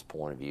person's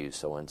point of view.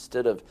 So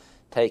instead of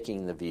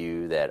taking the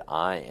view that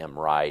I am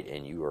right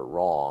and you are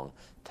wrong,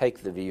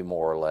 take the view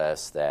more or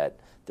less that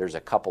there's a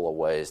couple of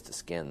ways to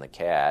skin the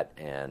cat,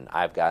 and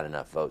I've got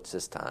enough votes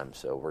this time,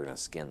 so we're going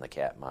to skin the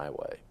cat my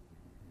way.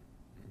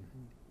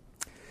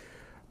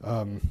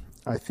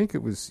 I think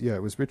it was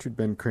Richard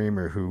Ben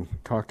Kramer who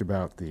talked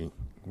about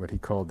what he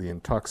called the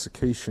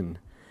intoxication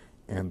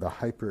and the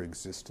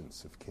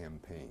hyper-existence of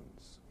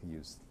campaigns. He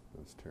used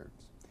those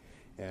terms.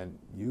 And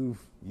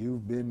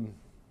you've been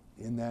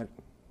in that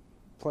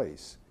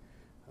place.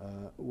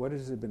 What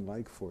has it been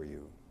like for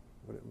you?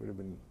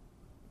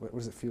 What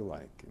does it feel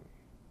like?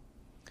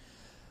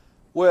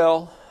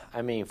 Well,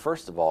 I mean,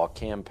 first of all,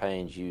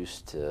 campaigns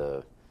used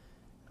to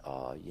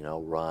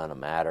run a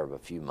matter of a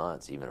few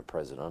months, even a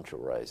presidential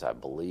race. I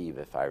believe,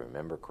 if I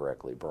remember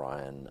correctly,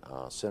 Brien,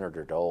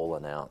 Senator Dole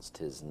announced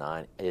his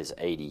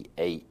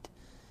 88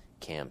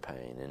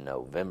 campaign in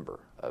November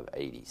of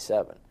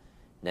 87.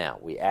 Now,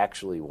 we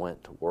actually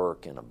went to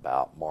work in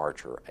about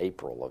March or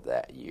April of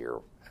that year,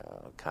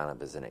 kind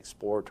of as an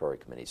exploratory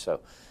committee.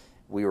 So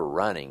we were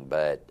running,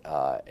 but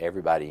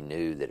everybody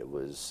knew that it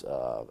was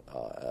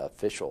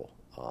official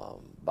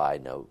by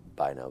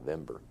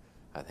November,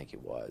 I think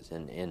it was.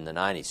 In the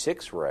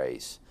 96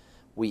 race,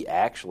 we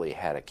actually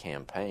had a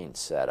campaign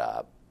set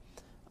up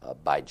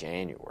by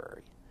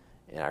January.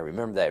 And I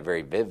remember that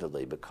very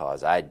vividly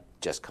because I'd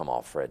just come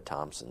off Fred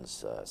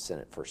Thompson's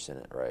first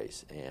Senate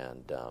race,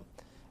 and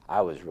I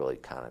was really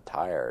kind of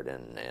tired.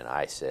 And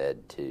I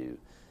said to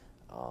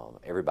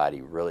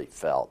everybody really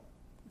felt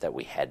that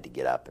we had to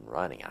get up and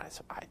running. I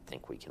said, I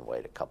think we can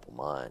wait a couple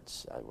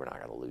months. We're not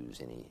going to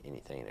lose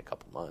anything in a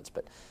couple months.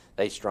 But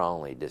they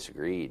strongly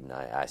disagreed, and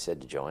I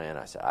said to Joanne,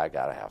 I said, I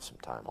got to have some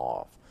time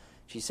off.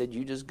 She said,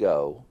 you just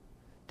go,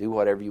 do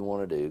whatever you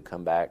want to do,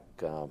 come back,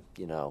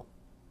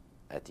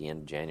 at the end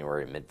of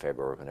January,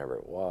 mid-February, whenever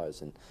it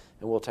was, and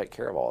we'll take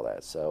care of all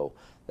that. So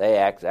they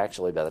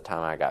actually, by the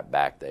time I got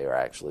back, they were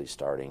actually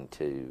starting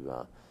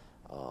to,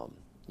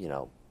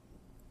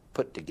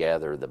 put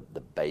together the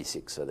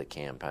basics of the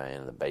campaign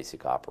and the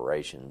basic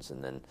operations,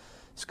 and then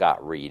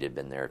Scott Reed had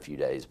been there a few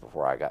days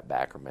before I got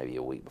back, or maybe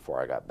a week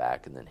before I got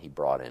back, and then he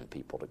brought in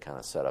people to kind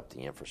of set up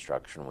the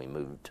infrastructure, and we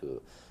moved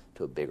to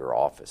a bigger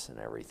office and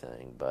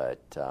everything. But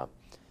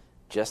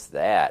just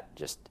that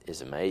just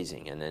is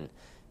amazing. And then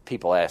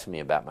people ask me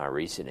about my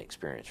recent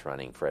experience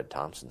running Fred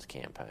Thompson's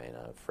campaign.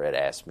 Fred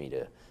asked me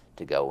to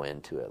go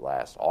into it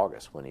last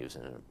August when he was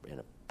in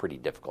a pretty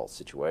difficult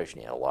situation.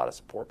 He had a lot of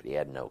support, but he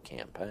had no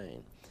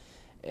campaign.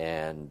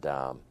 And,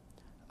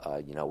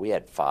 we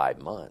had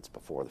 5 months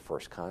before the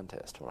first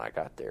contest when I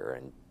got there.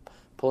 And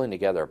pulling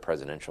together a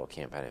presidential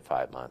campaign in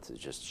 5 months is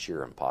just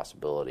sheer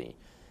impossibility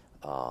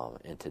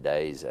in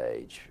today's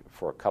age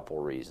for a couple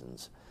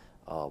reasons.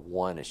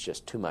 One, it's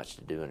just too much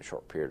to do in a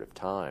short period of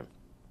time.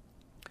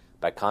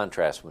 By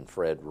contrast, when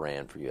Fred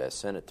ran for U.S.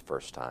 Senate the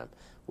first time,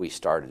 we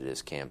started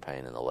his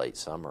campaign in the late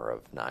summer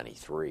of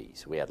 '93.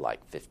 So we had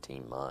like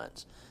 15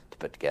 months to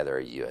put together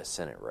a U.S.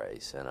 Senate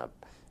race. And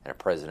a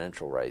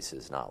presidential race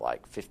is not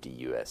like 50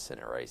 U.S.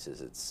 Senate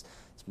races. It's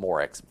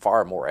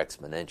far more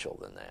exponential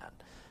than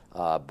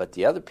that. But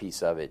the other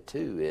piece of it,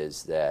 too,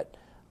 is that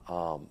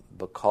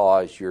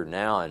because you're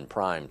now in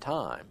prime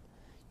time,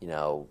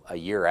 a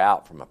year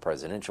out from a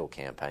presidential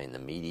campaign, the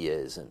media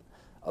isn't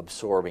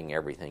absorbing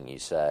everything you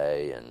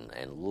say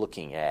and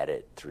looking at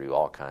it through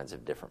all kinds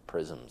of different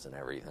prisms and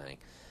everything.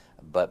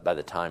 But by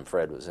the time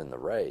Fred was in the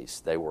race,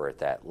 they were at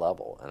that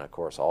level. And, of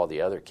course, all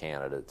the other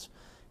candidates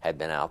had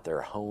been out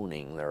there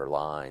honing their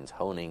lines,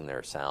 honing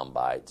their sound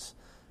bites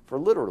for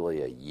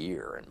literally a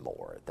year and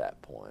more at that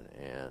point.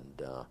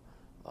 And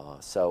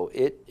so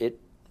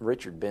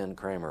Richard Ben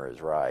Kramer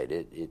is right.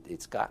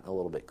 It's gotten a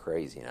little bit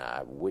crazy, and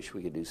I wish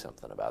we could do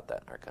something about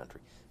that in our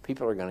country.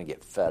 People are going to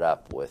get fed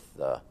up with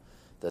the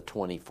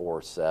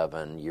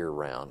 24/7,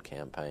 year-round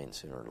campaign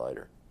sooner or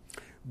later.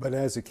 But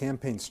as a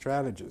campaign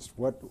strategist,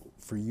 what,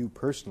 for you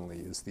personally,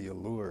 is the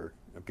allure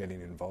of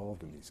getting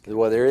involved in these campaigns?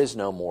 Well, there is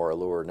no more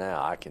allure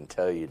now. I can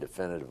tell you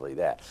definitively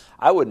that.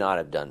 I would not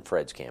have done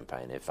Fred's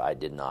campaign if I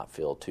did not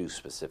feel two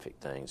specific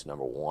things.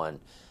 Number one,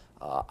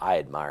 I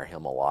admire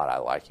him a lot. I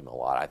like him a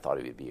lot. I thought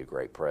he would be a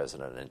great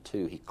president. And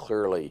two, he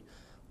clearly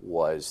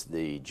was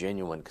the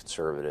genuine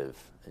conservative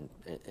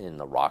in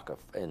the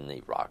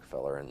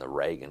Rockefeller, in the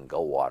Reagan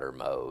Goldwater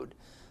mode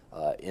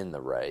in the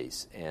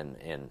race.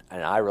 And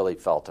I really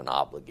felt an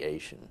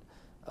obligation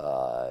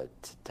to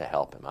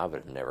help him. I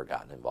would have never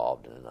gotten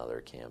involved in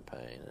another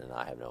campaign, and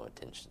I have no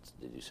intentions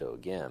to do so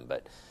again.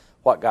 But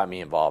what got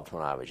me involved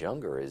when I was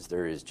younger is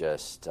there is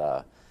just,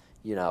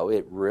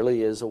 it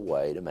really is a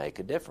way to make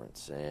a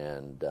difference.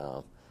 And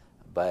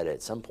but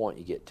at some point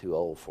you get too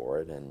old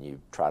for it, and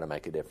you try to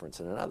make a difference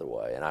in another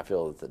way. And I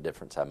feel that the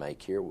difference I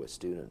make here with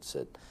students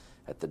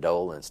at the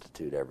Dole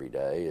Institute every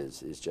day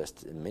is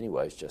just, in many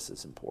ways, just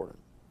as important.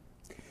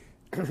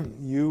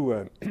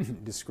 You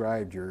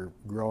described your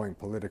growing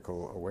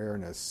political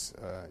awareness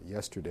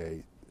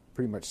yesterday,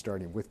 pretty much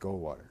starting with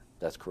Goldwater.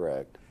 That's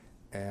correct.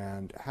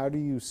 And how do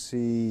you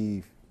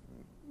see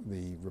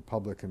the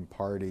Republican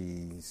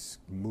Party's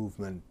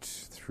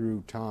movement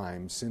through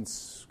time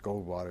since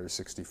Goldwater,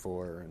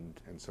 64,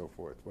 and so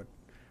forth?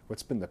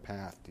 What's been the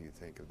path, do you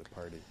think, of the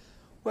party?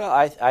 Well,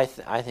 I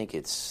think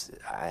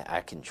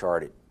I can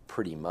chart it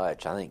pretty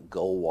much. I think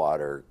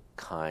Goldwater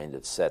kind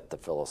of set the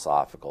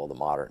philosophical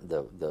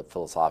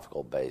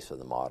base of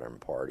the modern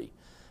party.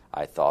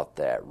 I thought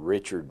that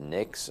Richard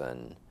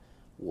Nixon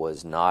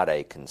was not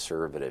a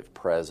conservative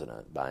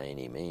president by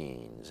any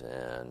means,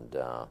 and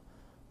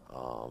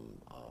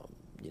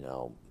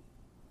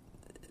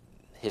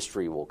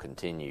history will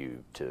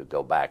continue to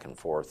go back and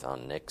forth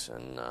on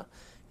Nixon,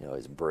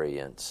 his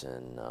brilliance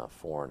in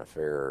foreign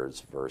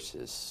affairs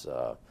versus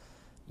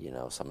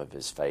some of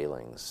his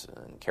failings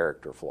and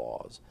character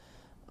flaws.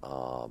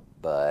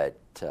 But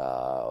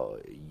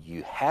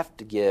you have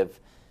to give,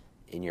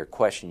 in your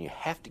question, you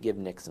have to give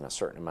Nixon a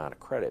certain amount of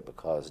credit,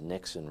 because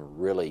Nixon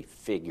really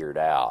figured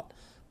out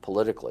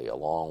politically,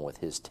 along with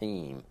his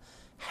team,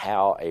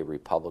 how a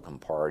Republican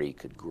Party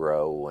could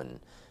grow and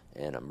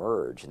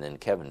emerge. And then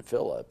Kevin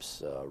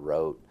Phillips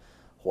wrote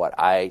what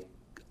I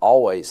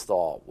always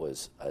thought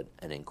was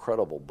an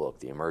incredible book,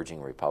 The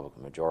Emerging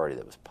Republican Majority,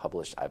 that was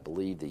published, I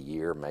believe, the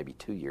year, maybe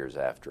 2 years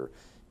after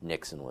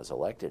Nixon was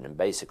elected, and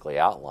basically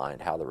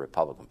outlined how the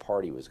Republican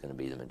Party was going to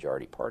be the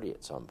majority party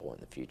at some point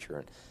in the future.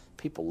 And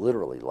people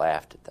literally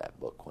laughed at that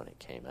book when it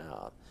came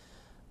out.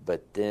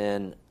 But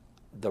then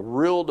the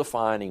real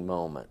defining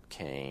moment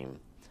came,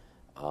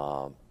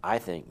 I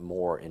think,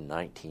 more in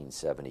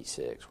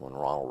 1976, when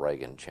Ronald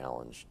Reagan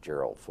challenged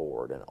Gerald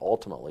Ford and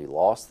ultimately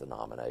lost the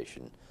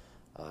nomination,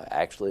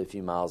 actually a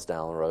few miles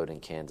down the road in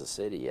Kansas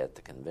City at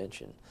the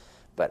convention.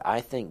 But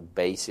I think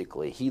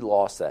basically he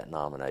lost that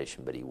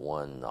nomination, but he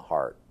won the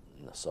heart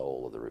and the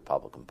soul of the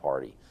Republican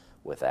Party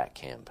with that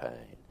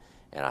campaign.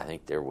 And I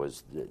think that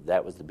was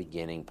the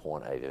beginning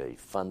point of a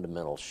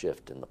fundamental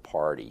shift in the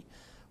party,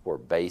 where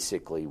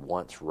basically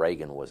once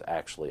Reagan was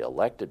actually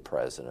elected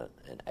president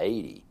in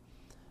 80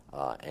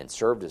 and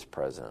served as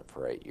president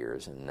for 8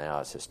 years, and now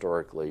is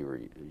historically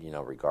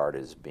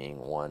regarded as being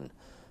one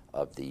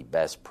of the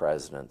best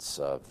presidents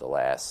of the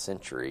last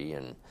century,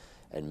 and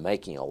and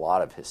making a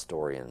lot of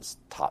historians'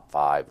 top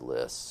 5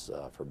 lists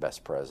for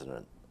best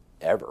president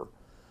ever.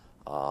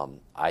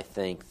 I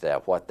think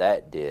that what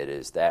that did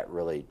is that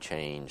really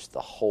changed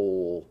the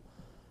whole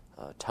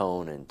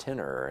tone and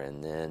tenor.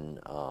 And then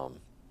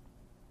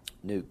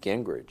Newt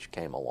Gingrich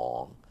came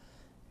along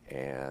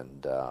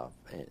and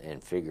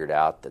figured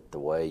out that the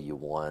way you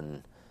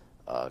won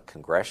a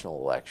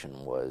congressional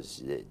election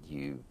was that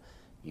you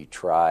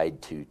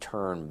tried to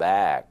turn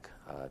back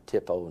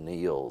Tip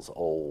O'Neill's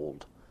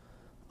old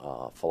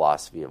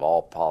philosophy of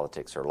all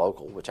politics are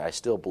local, which I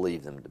still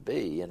believe them to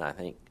be, and I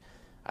think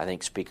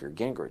Speaker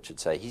Gingrich would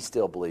say he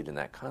still believed in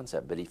that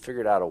concept, but he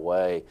figured out a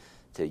way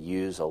to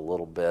use a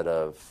little bit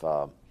of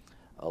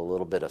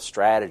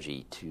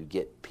strategy to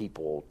get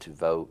people to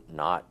vote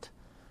not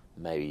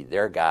maybe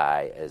their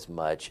guy as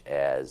much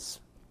as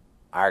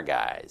our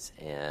guys.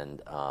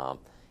 And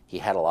he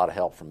had a lot of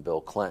help from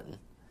Bill Clinton,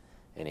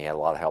 and he had a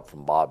lot of help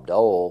from Bob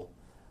Dole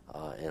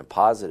in a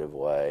positive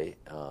way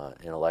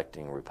in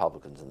electing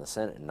Republicans in the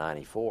Senate in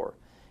 '94.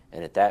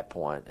 And at that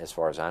point, as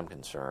far as I'm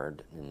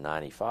concerned, in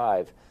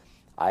 '95,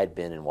 I had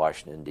been in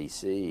Washington,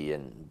 D.C.,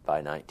 and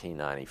by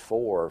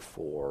 1994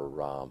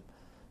 for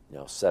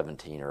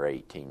 17 or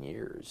 18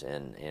 years,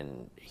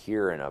 and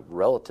here in a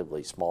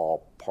relatively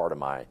small part of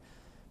my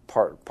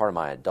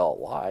adult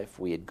life,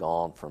 we had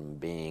gone from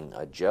being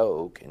a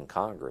joke in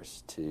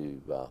Congress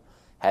to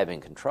having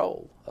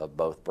control of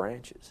both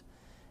branches,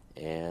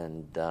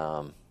 and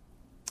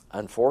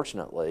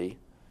unfortunately,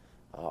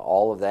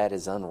 all of that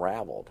is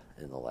unraveled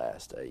in the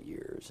last 8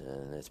 years,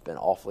 and it's been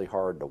awfully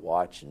hard to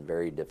watch and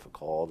very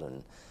difficult,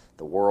 and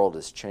the world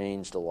has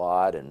changed a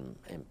lot, and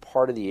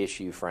part of the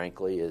issue,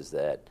 frankly, is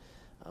that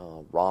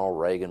Ronald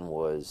Reagan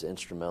was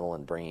instrumental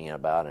in bringing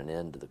about an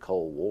end to the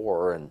Cold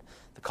War, and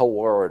the Cold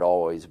War had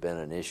always been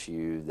an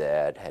issue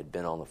that had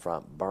been on the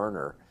front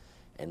burner,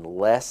 and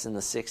less in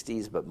the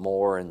 60s but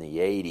more in the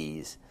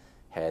 80s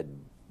had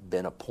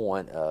been a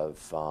point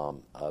of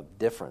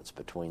difference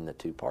between the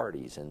two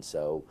parties, and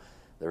so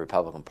the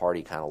Republican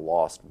Party kind of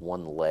lost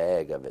one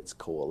leg of its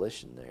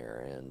coalition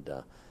there, and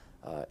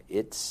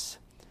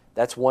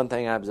that's one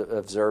thing I've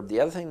observed.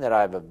 The other thing that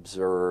I've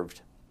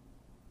observed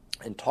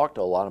and talked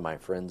to a lot of my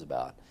friends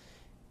about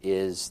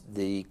is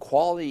the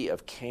quality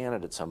of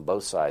candidates on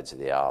both sides of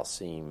the aisle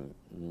seem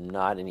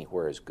not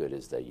anywhere as good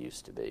as they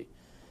used to be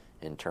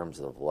in terms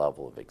of the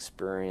level of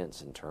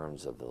experience, in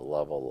terms of the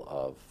level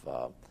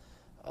of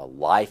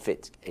life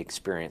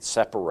experience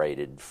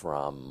separated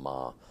from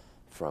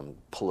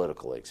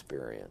political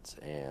experience.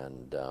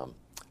 And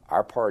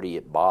our party,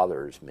 it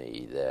bothers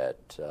me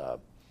that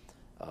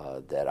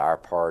our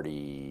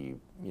party,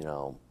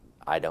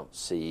 I don't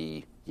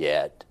see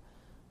yet,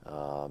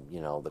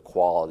 the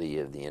quality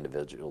of the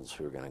individuals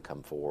who are going to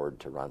come forward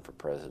to run for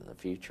president in the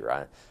future.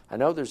 I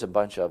know there's a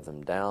bunch of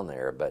them down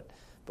there, but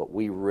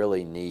we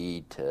really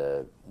need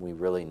to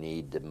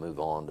move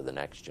on to the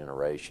next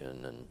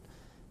generation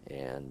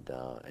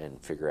and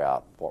figure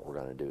out what we're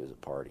going to do as a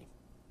party.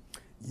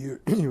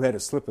 You had a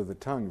slip of the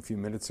tongue a few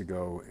minutes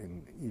ago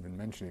in even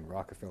mentioning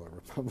Rockefeller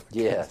Republicans.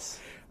 Yes.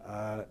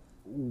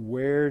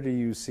 Where do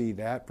you see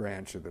that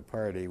branch of the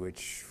party,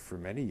 which for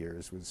many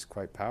years was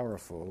quite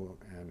powerful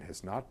and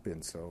has not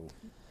been so?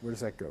 Where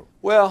does that go?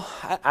 Well,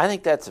 I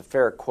think that's a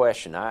fair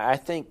question. I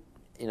think,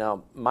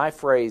 my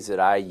phrase that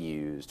I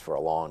used for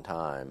a long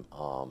time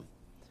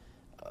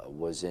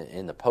was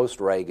in the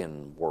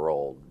post-Reagan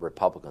world,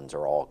 Republicans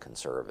are all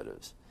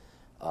conservatives.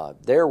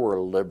 There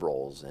were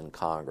liberals in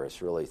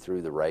Congress really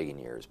through the Reagan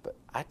years, but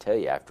I tell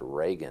you, after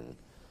Reagan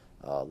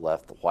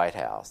left the White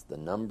House, the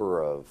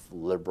number of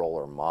liberal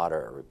or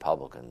moderate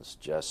Republicans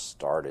just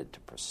started to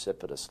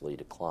precipitously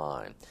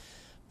decline.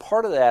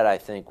 Part of that, I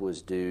think,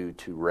 was due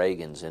to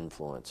Reagan's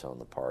influence on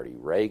the party.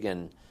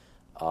 Reagan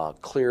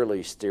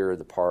clearly steered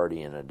the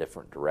party in a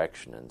different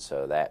direction, and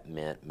so that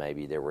meant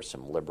maybe there were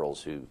some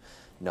liberals who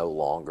no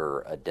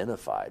longer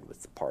identified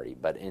with the party.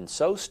 But in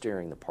so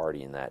steering the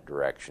party in that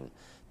direction,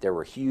 there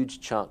were huge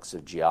chunks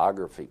of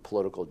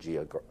political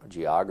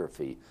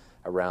geography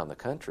around the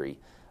country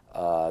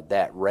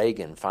that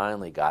Reagan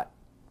finally got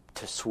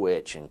to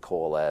switch and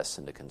coalesce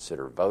and to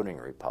consider voting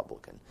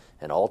Republican.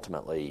 And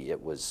ultimately,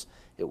 it was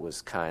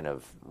kind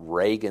of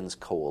Reagan's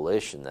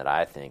coalition that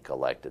I think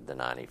elected the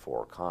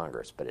 '94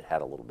 Congress, but it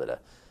had a little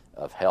bit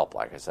of help,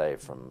 like I say,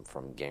 from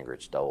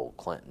Gingrich, Dole,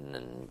 Clinton,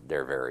 and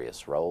their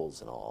various roles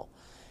and all.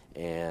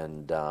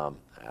 And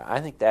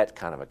I think that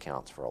kind of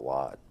accounts for a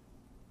lot.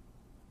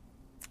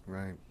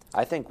 Right.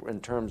 I think in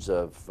terms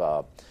of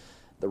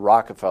the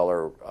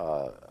Rockefeller,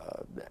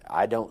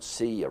 I don't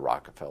see a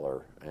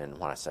Rockefeller, and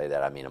when I say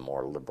that, I mean a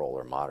more liberal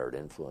or moderate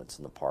influence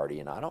in the party,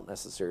 and I don't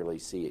necessarily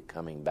see it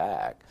coming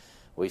back.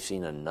 We've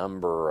seen a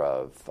number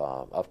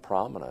of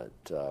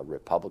prominent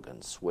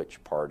Republicans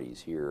switch parties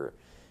here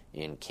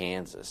in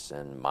Kansas,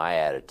 and my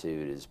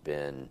attitude has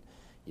been,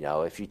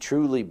 if you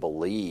truly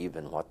believe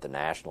in what the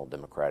National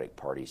Democratic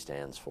Party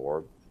stands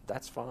for,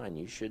 that's fine,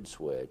 you should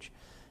switch.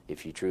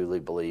 If you truly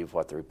believe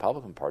what the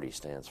Republican Party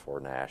stands for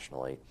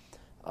nationally,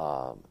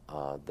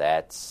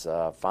 that's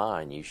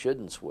fine, you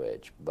shouldn't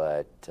switch.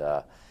 But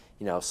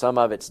some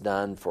of it's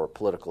done for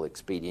political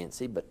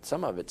expediency, but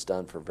some of it's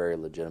done for very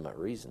legitimate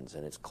reasons.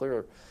 And it's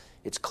clear,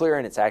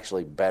 and it's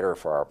actually better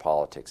for our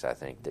politics, I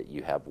think, that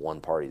you have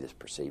one party that's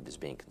perceived as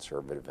being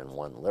conservative and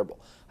one liberal.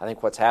 I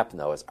think what's happened,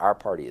 though, is our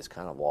party has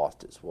kind of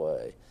lost its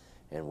way,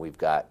 and we've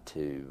got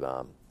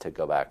to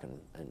go back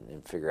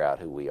and figure out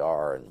who we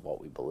are and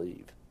what we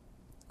believe.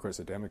 Of course,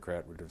 a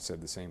Democrat would have said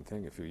the same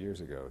thing a few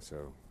years ago,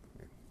 so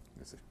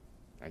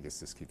I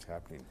guess this keeps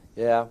happening.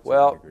 Yeah,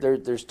 well,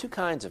 there's two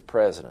kinds of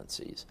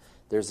presidencies.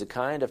 There's the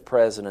kind of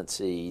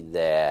presidency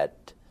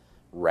that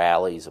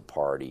rallies a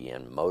party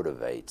and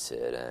motivates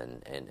it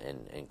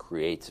and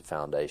creates a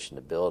foundation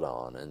to build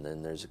on. And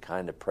then there's a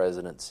kind of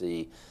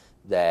presidency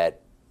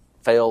that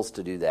fails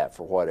to do that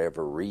for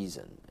whatever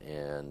reason.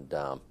 And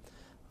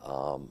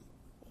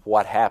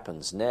what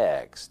happens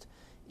next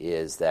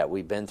is that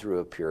we've been through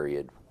a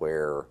period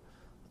where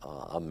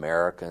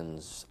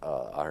Americans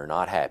are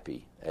not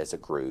happy as a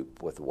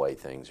group with the way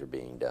things are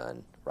being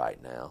done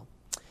right now.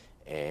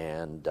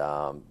 And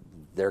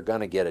they're going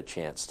to get a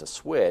chance to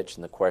switch.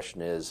 And the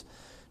question is,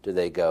 do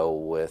they go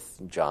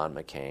with John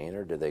McCain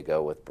or do they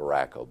go with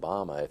Barack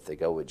Obama? If they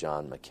go with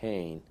John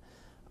McCain,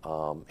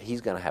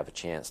 he's going to have a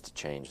chance to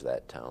change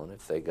that tone.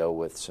 If they go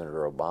with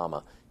Senator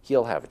Obama,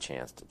 he'll have a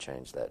chance to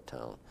change that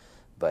tone.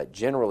 But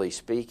generally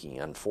speaking,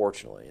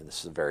 unfortunately, and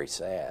this is very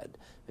sad,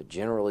 but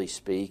generally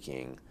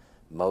speaking,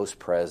 most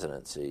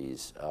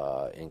presidencies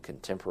in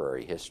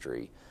contemporary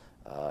history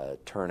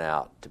turn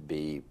out to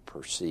be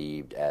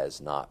perceived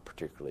as not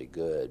particularly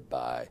good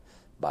by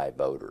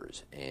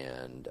voters.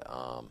 And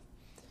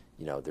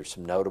there's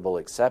some notable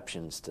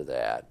exceptions to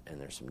that,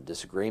 and there's some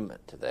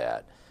disagreement to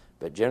that.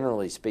 But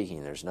generally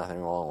speaking, there's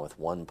nothing wrong with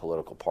one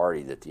political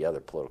party that the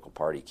other political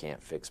party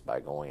can't fix by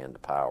going into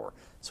power.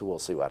 So we'll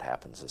see what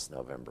happens this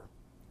November.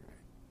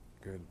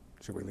 Good.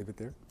 Should we leave it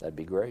there? That'd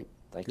be great.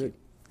 Thank you.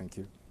 Thank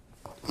you.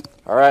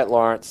 All right,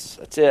 Lawrence.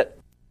 That's it.